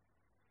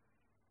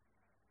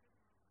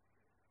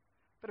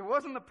 But it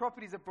wasn't the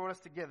properties that brought us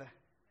together.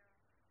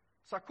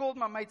 So I called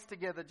my mates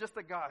together, just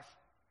the guys,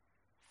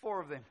 4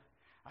 of them.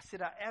 I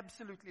said, I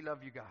absolutely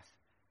love you guys.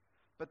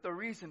 But the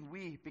reason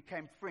we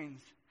became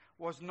friends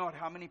was not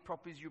how many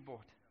properties you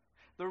bought.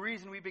 The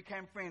reason we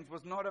became friends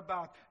was not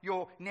about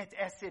your net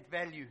asset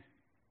value.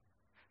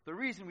 The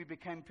reason we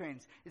became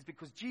friends is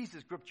because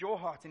Jesus gripped your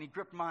heart and he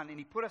gripped mine and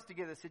he put us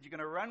together and said, you're going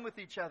to run with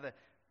each other.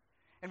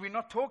 And we're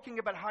not talking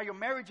about how your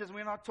marriage is.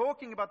 We're not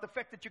talking about the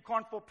fact that you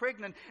can't fall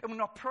pregnant. And we're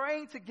not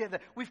praying together.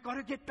 We've got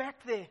to get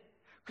back there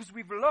because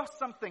we've lost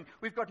something.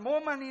 We've got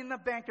more money in the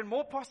bank and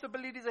more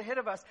possibilities ahead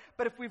of us.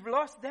 But if we've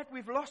lost that,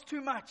 we've lost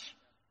too much.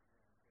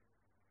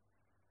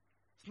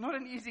 It's not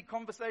an easy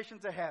conversation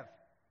to have.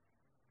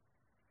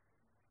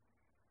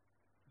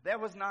 That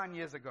was 9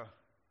 years ago.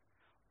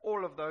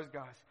 All of those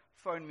guys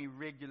phone me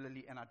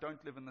regularly, and I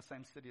don't live in the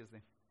same city as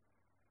them.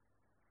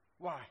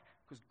 Why?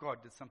 Because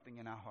God did something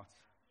in our hearts.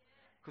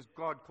 Because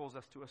God calls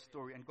us to a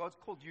story, and God's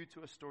called you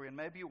to a story, and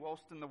maybe you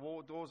waltzed in the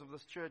doors of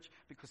this church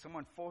because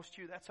someone forced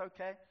you. That's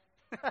okay.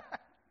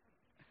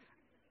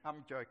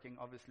 I'm joking,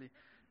 obviously.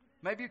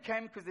 Maybe you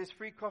came because there's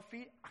free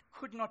coffee. I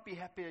could not be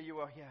happier you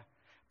are here.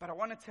 But I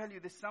want to tell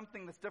you there's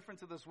something that's different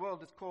to this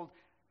world. It's called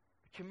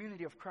the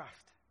community of Christ.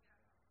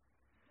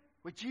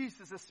 Where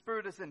Jesus'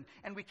 Spirit is in,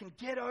 and we can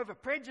get over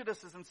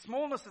prejudices and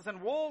smallnesses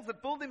and walls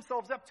that build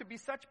themselves up to be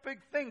such big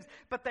things,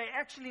 but they're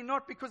actually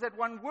not, because at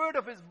one word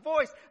of his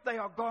voice, they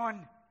are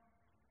gone.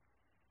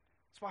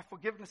 That's why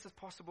forgiveness is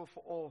possible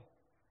for all.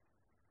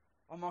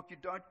 Oh, Mark, you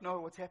don't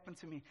know what's happened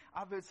to me.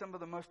 I've heard some of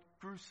the most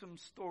gruesome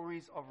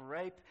stories of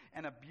rape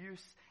and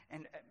abuse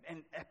and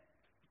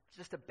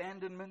just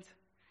abandonment,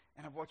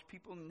 and I've watched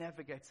people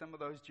navigate some of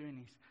those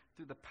journeys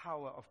through the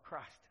power of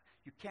Christ.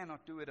 You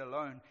cannot do it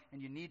alone,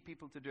 and you need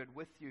people to do it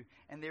with you.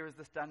 And there is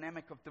this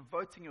dynamic of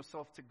devoting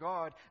yourself to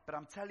God, but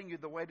I'm telling you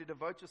the way to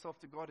devote yourself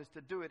to God is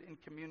to do it in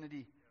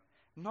community.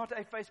 Not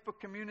a Facebook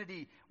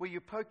community where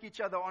you poke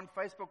each other on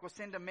Facebook or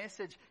send a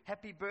message,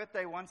 happy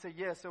birthday once a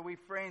year, so we're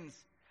friends.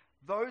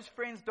 Those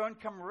friends don't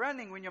come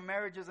running when your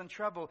marriage is in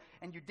trouble,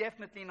 and you're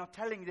definitely not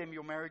telling them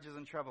your marriage is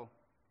in trouble.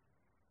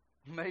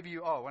 Maybe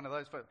you are one of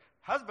those folks.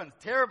 Husband's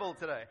terrible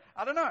today.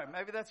 I don't know.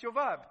 Maybe that's your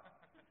vibe.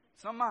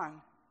 It's not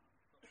mine.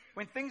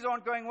 When things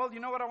aren't going well, you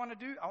know what I want to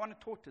do? I want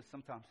to tortoise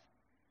sometimes.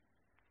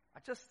 I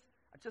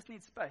just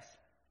need space.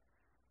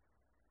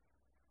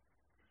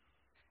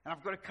 And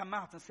I've got to come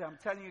out and say, I'm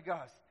telling you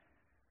guys,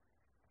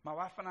 my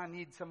wife and I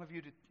need some of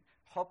you to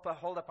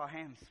hold up our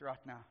hands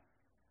right now.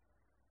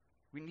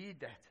 We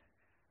need that.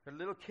 We're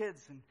little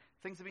kids and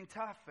things have been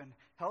tough and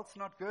health's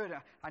not good.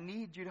 I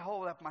need you to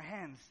hold up my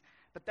hands.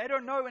 But they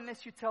don't know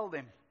unless you tell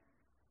them.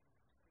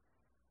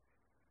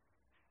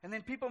 And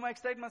then people make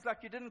statements like,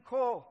 you didn't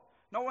call.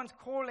 No one's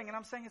calling. And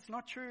I'm saying, it's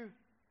not true.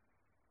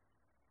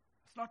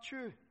 It's not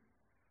true.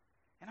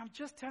 And I'm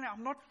just telling you,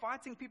 I'm not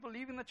fighting people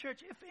leaving the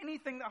church. If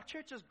anything, our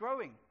church is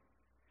growing.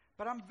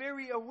 But I'm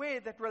very aware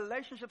that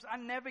relationships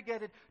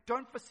unnavigated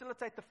don't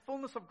facilitate the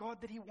fullness of God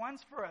that He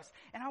wants for us.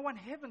 And I want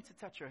heaven to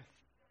touch earth.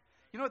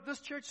 You know what this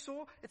church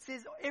saw? It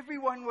says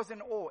everyone was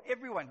in awe.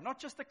 Everyone. Not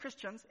just the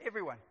Christians,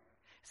 everyone.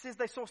 It says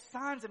they saw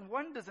signs and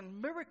wonders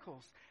and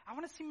miracles. I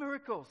want to see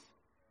miracles.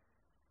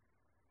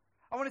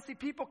 I want to see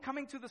people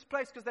coming to this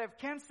place because they have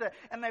cancer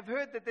and they've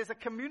heard that there's a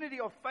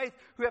community of faith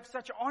who have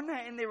such honor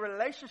in their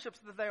relationships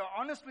that they are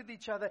honest with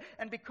each other.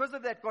 And because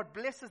of that, God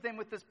blesses them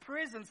with this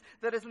presence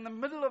that is in the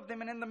middle of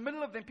them. And in the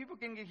middle of them, people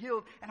can get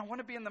healed. And I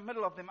want to be in the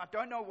middle of them. I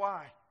don't know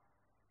why.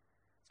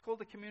 It's called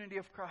the community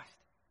of Christ.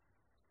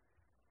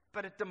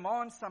 But it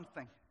demands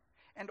something.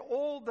 And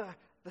all the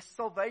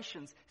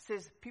salvations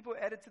says people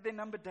added to their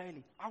number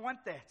daily. I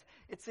want that.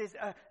 It says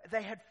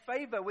they had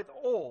favor with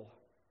all.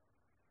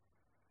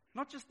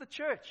 Not just the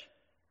church.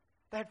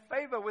 They had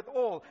favor with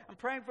all. I'm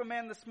praying for a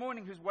man this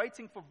morning who's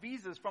waiting for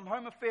visas from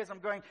Home Affairs. I'm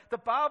going, the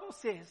Bible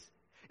says,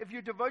 if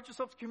you devote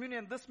yourself to community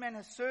and this man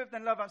has served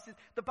and loved,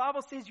 the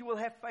Bible says you will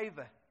have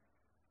favor.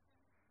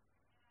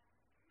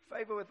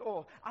 Favor with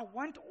all. I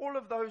want all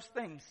of those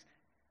things.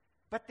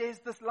 But there's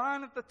this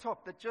line at the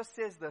top that just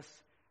says this.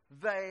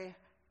 They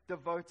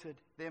devoted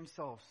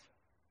themselves.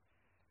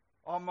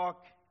 Oh, Mark,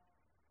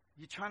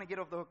 you're trying to get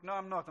off the hook. No,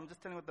 I'm not. I'm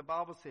just telling you what the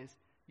Bible says.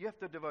 You have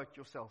to devote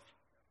yourself.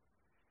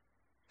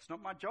 It's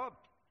not my job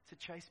to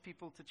chase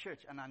people to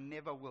church, and I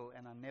never will,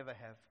 and I never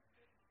have,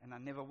 and I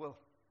never will.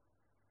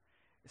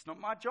 It's not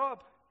my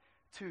job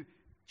to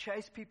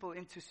chase people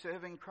into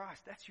serving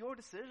Christ. That's your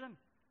decision.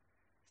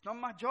 It's not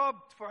my job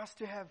for us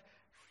to have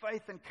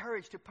faith and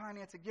courage to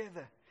pioneer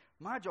together.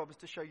 My job is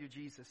to show you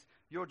Jesus.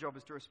 Your job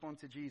is to respond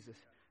to Jesus.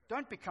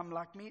 Don't become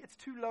like me. It's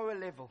too low a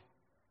level.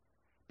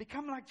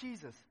 Become like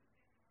Jesus.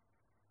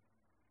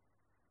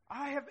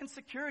 I have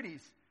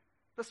insecurities.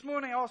 This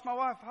morning I asked my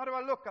wife, how do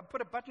I look? I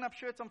put a button-up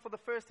shirt on for the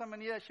first time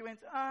in a year. She went,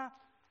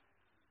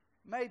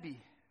 maybe.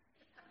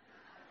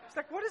 It's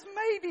like, what does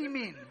maybe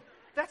mean?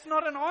 That's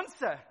not an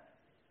answer.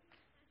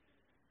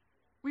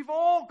 We've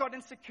all got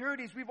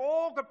insecurities. We've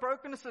all got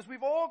brokennesses.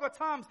 We've all got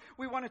times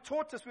we want a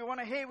tortoise, we want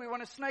a hare, we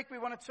want a snake, we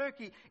want a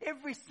turkey.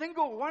 Every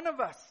single one of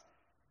us.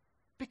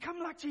 Become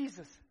like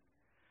Jesus,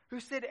 who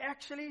said,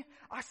 actually,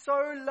 I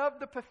so love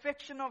the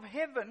perfection of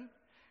heaven,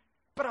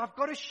 but I've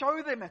got to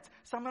show them it.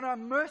 So I'm going to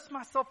immerse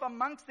myself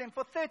amongst them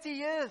for 30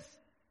 years.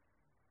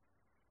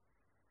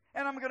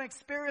 And I'm going to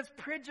experience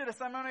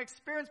prejudice. I'm going to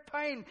experience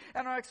pain.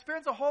 And I'll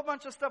experience a whole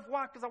bunch of stuff.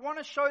 Why? Because I want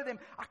to show them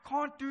I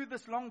can't do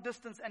this long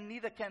distance, and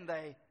neither can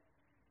they.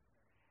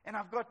 And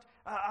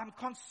I'm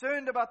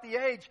concerned about the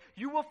age.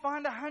 You will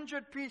find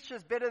 100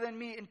 preachers better than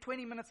me in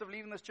 20 minutes of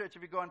leaving this church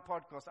if you go on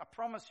podcasts. I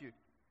promise you.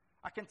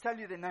 I can tell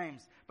you their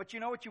names. But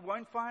you know what you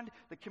won't find?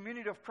 The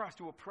community of Christ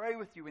who will pray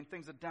with you when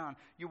things are down.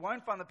 You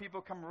won't find the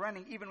people come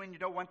running even when you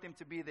don't want them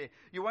to be there.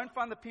 You won't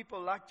find the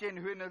people like Jen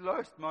who are in the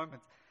lowest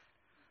moments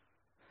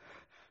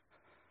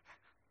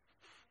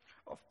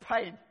of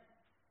pain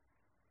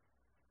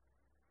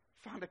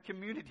found a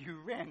community who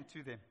ran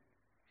to them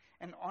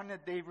and honored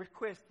their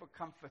request for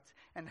comfort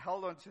and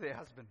held on to their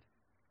husband.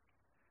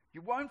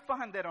 You won't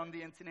find that on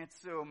the internet,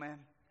 sir, man.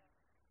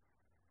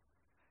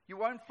 You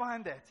won't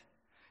find that.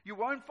 You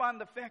won't find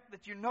the fact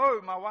that you know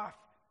my wife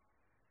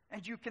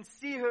and you can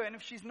see her, and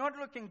if she's not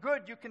looking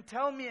good, you can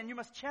tell me and you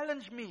must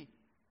challenge me.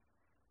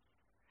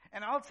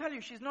 And I'll tell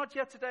you, she's not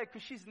here today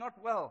because she's not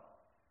well.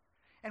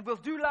 And we'll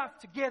do life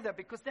together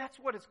because that's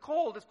what it's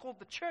called. It's called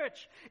the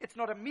church. It's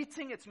not a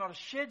meeting. It's not a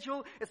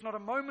schedule. It's not a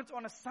moment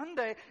on a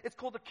Sunday. It's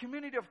called the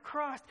community of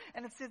Christ.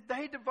 And it says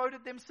they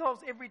devoted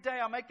themselves. Every day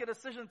I make a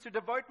decision to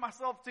devote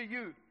myself to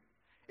you.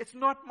 It's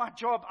not my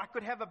job. I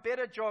could have a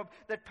better job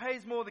that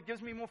pays more, that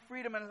gives me more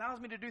freedom and allows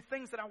me to do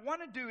things that I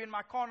want to do in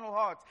my carnal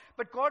heart.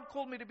 But God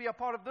called me to be a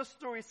part of this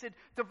story. He said,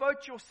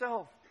 devote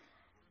yourself.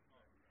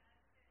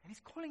 And He's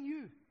calling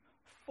you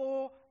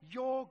for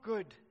your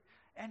good.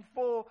 And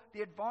for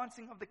the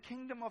advancing of the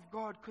kingdom of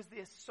God, because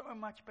there's so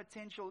much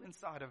potential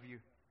inside of you.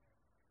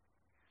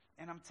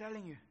 And I'm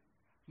telling you,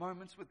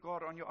 moments with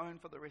God on your own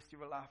for the rest of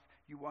your life,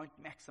 you won't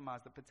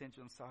maximize the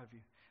potential inside of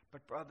you.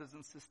 But brothers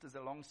and sisters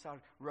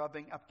alongside,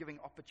 rubbing up, giving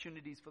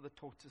opportunities for the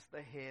tortoise,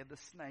 the hare, the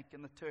snake,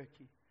 and the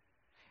turkey.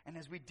 And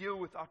as we deal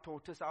with our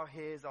tortoise, our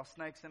hares, our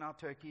snakes, and our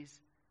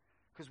turkeys,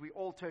 because we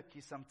all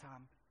turkeys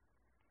sometime,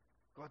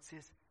 God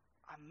says,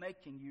 I'm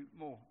making you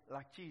more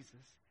like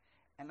Jesus,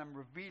 and I'm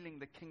revealing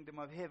the kingdom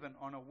of heaven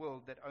on a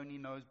world that only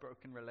knows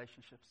broken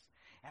relationships.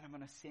 And I'm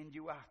going to send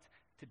you out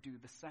to do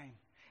the same.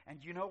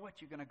 And you know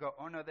what? You're going to go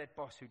honor that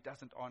boss who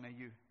doesn't honor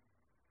you.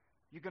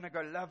 You're going to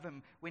go love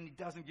him when he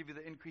doesn't give you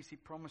the increase he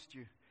promised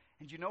you.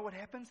 And you know what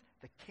happens?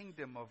 The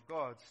kingdom of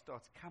God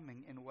starts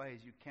coming in ways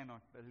you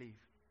cannot believe.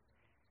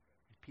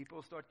 And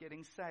people start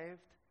getting saved,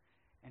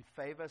 and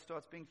favor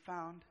starts being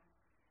found.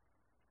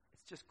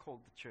 It's just called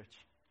the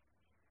church.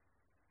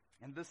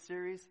 In this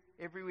series,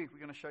 every week we're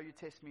going to show you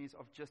testimonies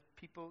of just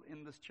people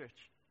in this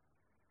church.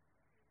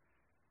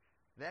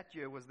 That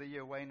year was the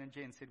year Wayne and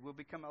Jen said, we'll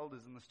become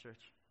elders in this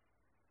church.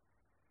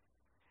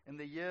 In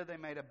the year they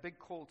made a big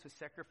call to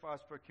sacrifice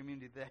for a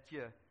community, that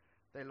year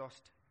they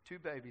lost 2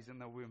 babies in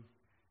their womb.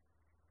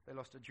 They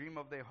lost a dream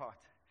of their heart.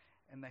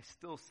 And they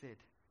still said,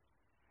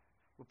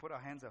 we'll put our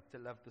hands up to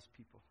love this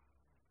people.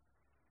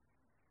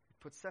 It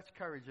put such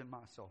courage in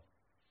my soul.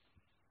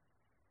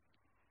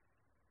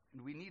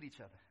 And we need each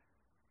other.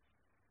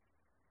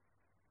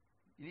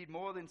 You need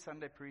more than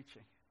Sunday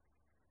preaching.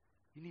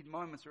 You need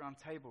moments around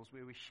tables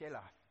where we share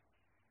life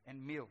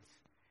and meals.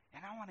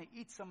 And I want to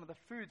eat some of the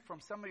food from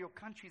some of your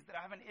countries that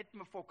I haven't eaten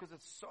before because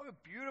it's so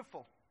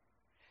beautiful.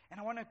 And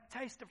I want to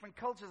taste different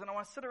cultures, and I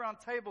want to sit around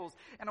tables,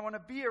 and I want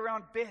to be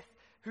around Beth,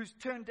 who's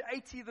turned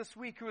 80 this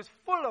week, who is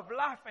full of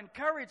life and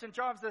courage and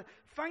drives a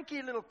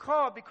funky little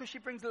car because she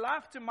brings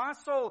life to my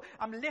soul.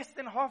 I'm less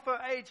than half her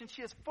age, and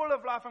she is full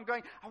of life. I'm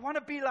going, I want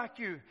to be like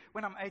you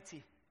when I'm 80.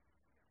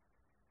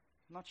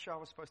 I'm not sure I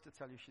was supposed to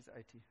tell you she's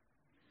 80.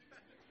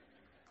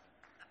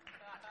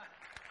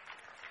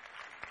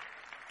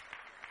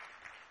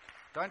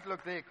 Don't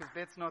look there, because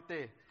Beth's not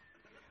there.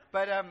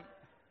 But, are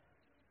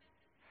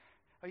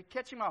you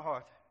catching my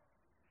heart?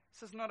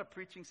 This is not a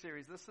preaching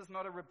series. This is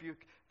not a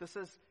rebuke. This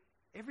is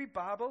every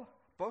Bible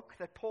book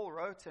that Paul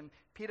wrote and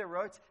Peter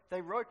wrote,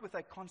 they wrote with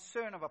a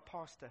concern of a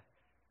pastor.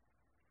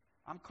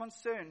 I'm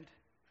concerned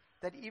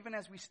that even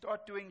as we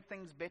start doing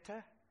things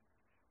better,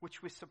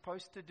 which we're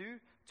supposed to do,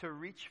 to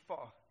reach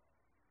far,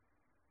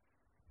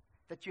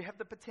 that you have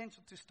the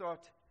potential to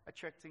start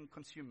attracting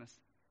consumers.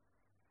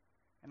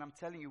 And I'm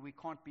telling you, we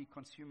can't be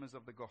consumers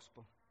of the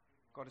gospel.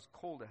 God has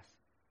called us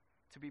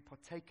to be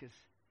partakers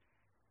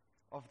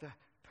of the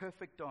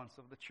perfect dance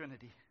of the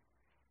Trinity.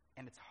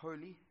 And it's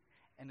holy,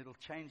 and it'll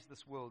change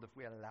this world if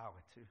we allow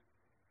it to.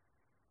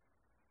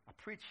 I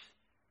preach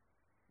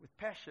with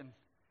passion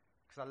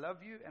because I love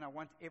you and I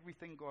want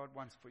everything God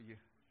wants for you.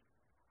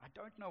 I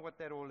don't know what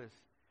that all is,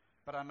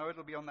 but I know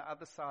it'll be on the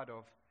other side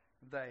of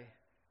they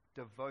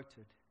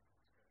devoted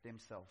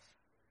themselves.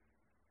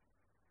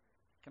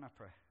 Can I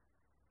pray?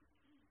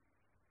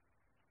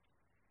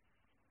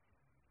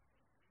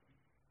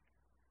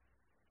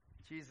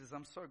 Jesus,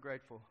 I'm so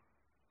grateful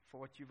for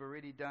what you've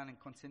already done and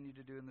continue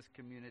to do in this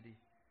community.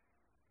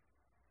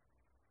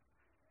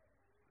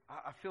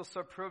 I feel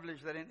so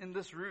privileged that in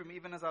this room,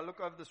 even as I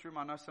look over this room,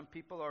 I know some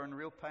people are in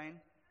real pain.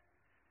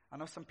 I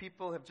know some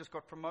people have just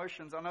got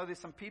promotions. I know there's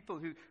some people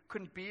who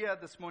couldn't be here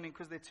this morning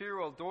because their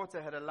 2-year-old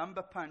daughter had a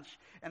lumbar punch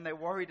and they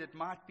worried it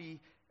might be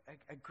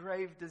a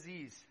grave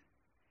disease.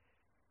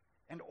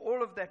 And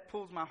all of that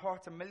pulls my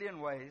heart a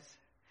million ways.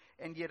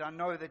 And yet I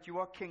know that you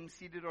are king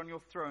seated on your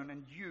throne,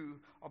 and you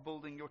are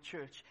building your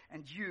church,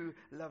 and you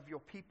love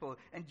your people,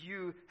 and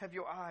you have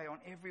your eye on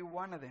every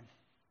one of them.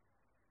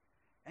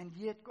 And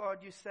yet, God,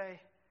 you say,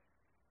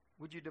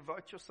 would you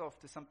devote yourself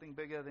to something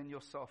bigger than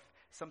yourself,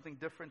 something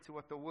different to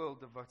what the world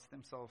devotes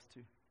themselves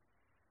to?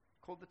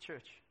 Called the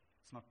church.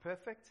 It's not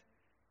perfect.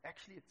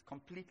 Actually, it's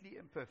completely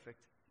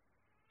imperfect.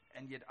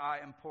 And yet I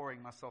am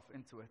pouring myself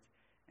into it.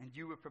 And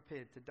you were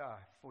prepared to die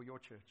for your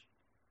church.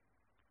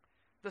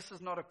 This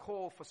is not a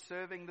call for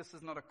serving. This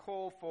is not a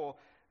call for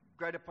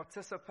greater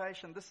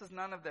participation. This is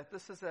none of that.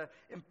 This is an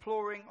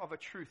imploring of a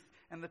truth.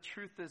 And the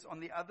truth is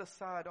on the other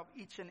side of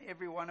each and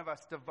every one of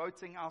us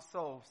devoting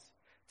ourselves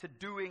to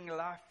doing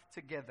life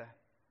together.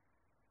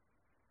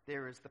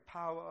 There is the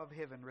power of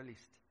heaven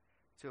released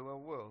to a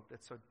world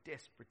that so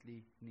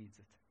desperately needs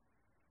it.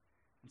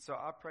 And so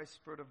I pray,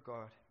 Spirit of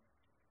God,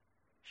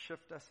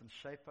 shift us and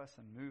shape us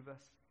and move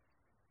us.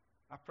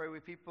 I pray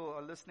where people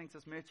are listening to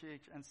this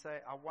message and say,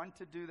 I want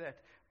to do that,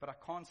 but I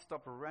can't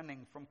stop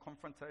running from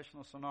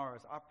confrontational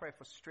scenarios. I pray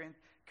for strength,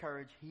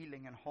 courage,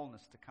 healing, and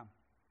wholeness to come.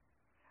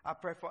 I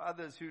pray for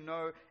others who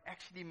know,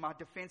 actually my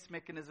defense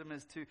mechanism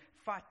is to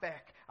fight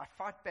back. I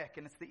fight back,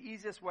 and it's the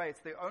easiest way.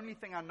 It's the only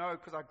thing I know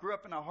because I grew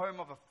up in a home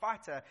of a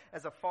fighter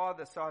as a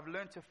father, so I've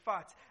learned to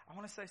fight. I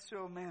want to say,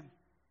 Cyril, man,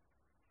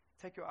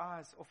 take your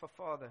eyes off a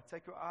father.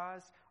 Take your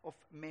eyes off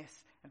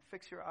mess and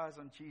fix your eyes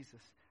on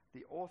Jesus,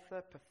 the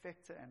author,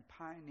 perfecter, and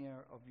pioneer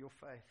of your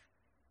faith,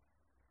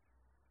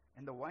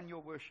 and the one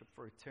you'll worship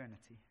for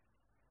eternity.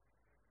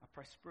 I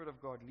pray, Spirit of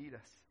God, lead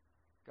us,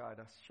 guide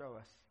us, show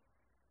us.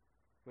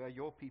 We are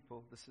your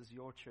people. This is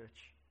your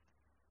church.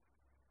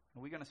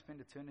 And we're going to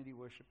spend eternity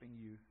worshiping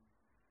you.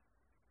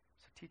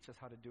 So teach us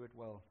how to do it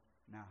well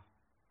now.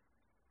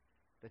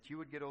 that you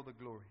would get all the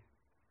glory,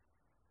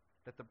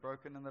 that the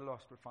broken and the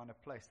lost would find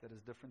a place that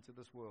is different to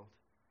this world,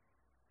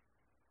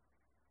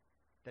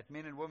 that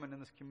men and women in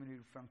this community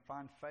would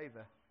find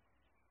favor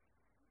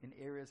in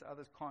areas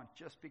others can't,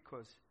 just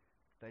because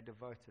they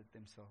devoted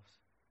themselves.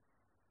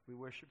 We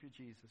worship you,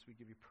 Jesus. We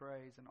give you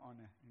praise and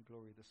honor and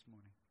glory this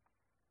morning.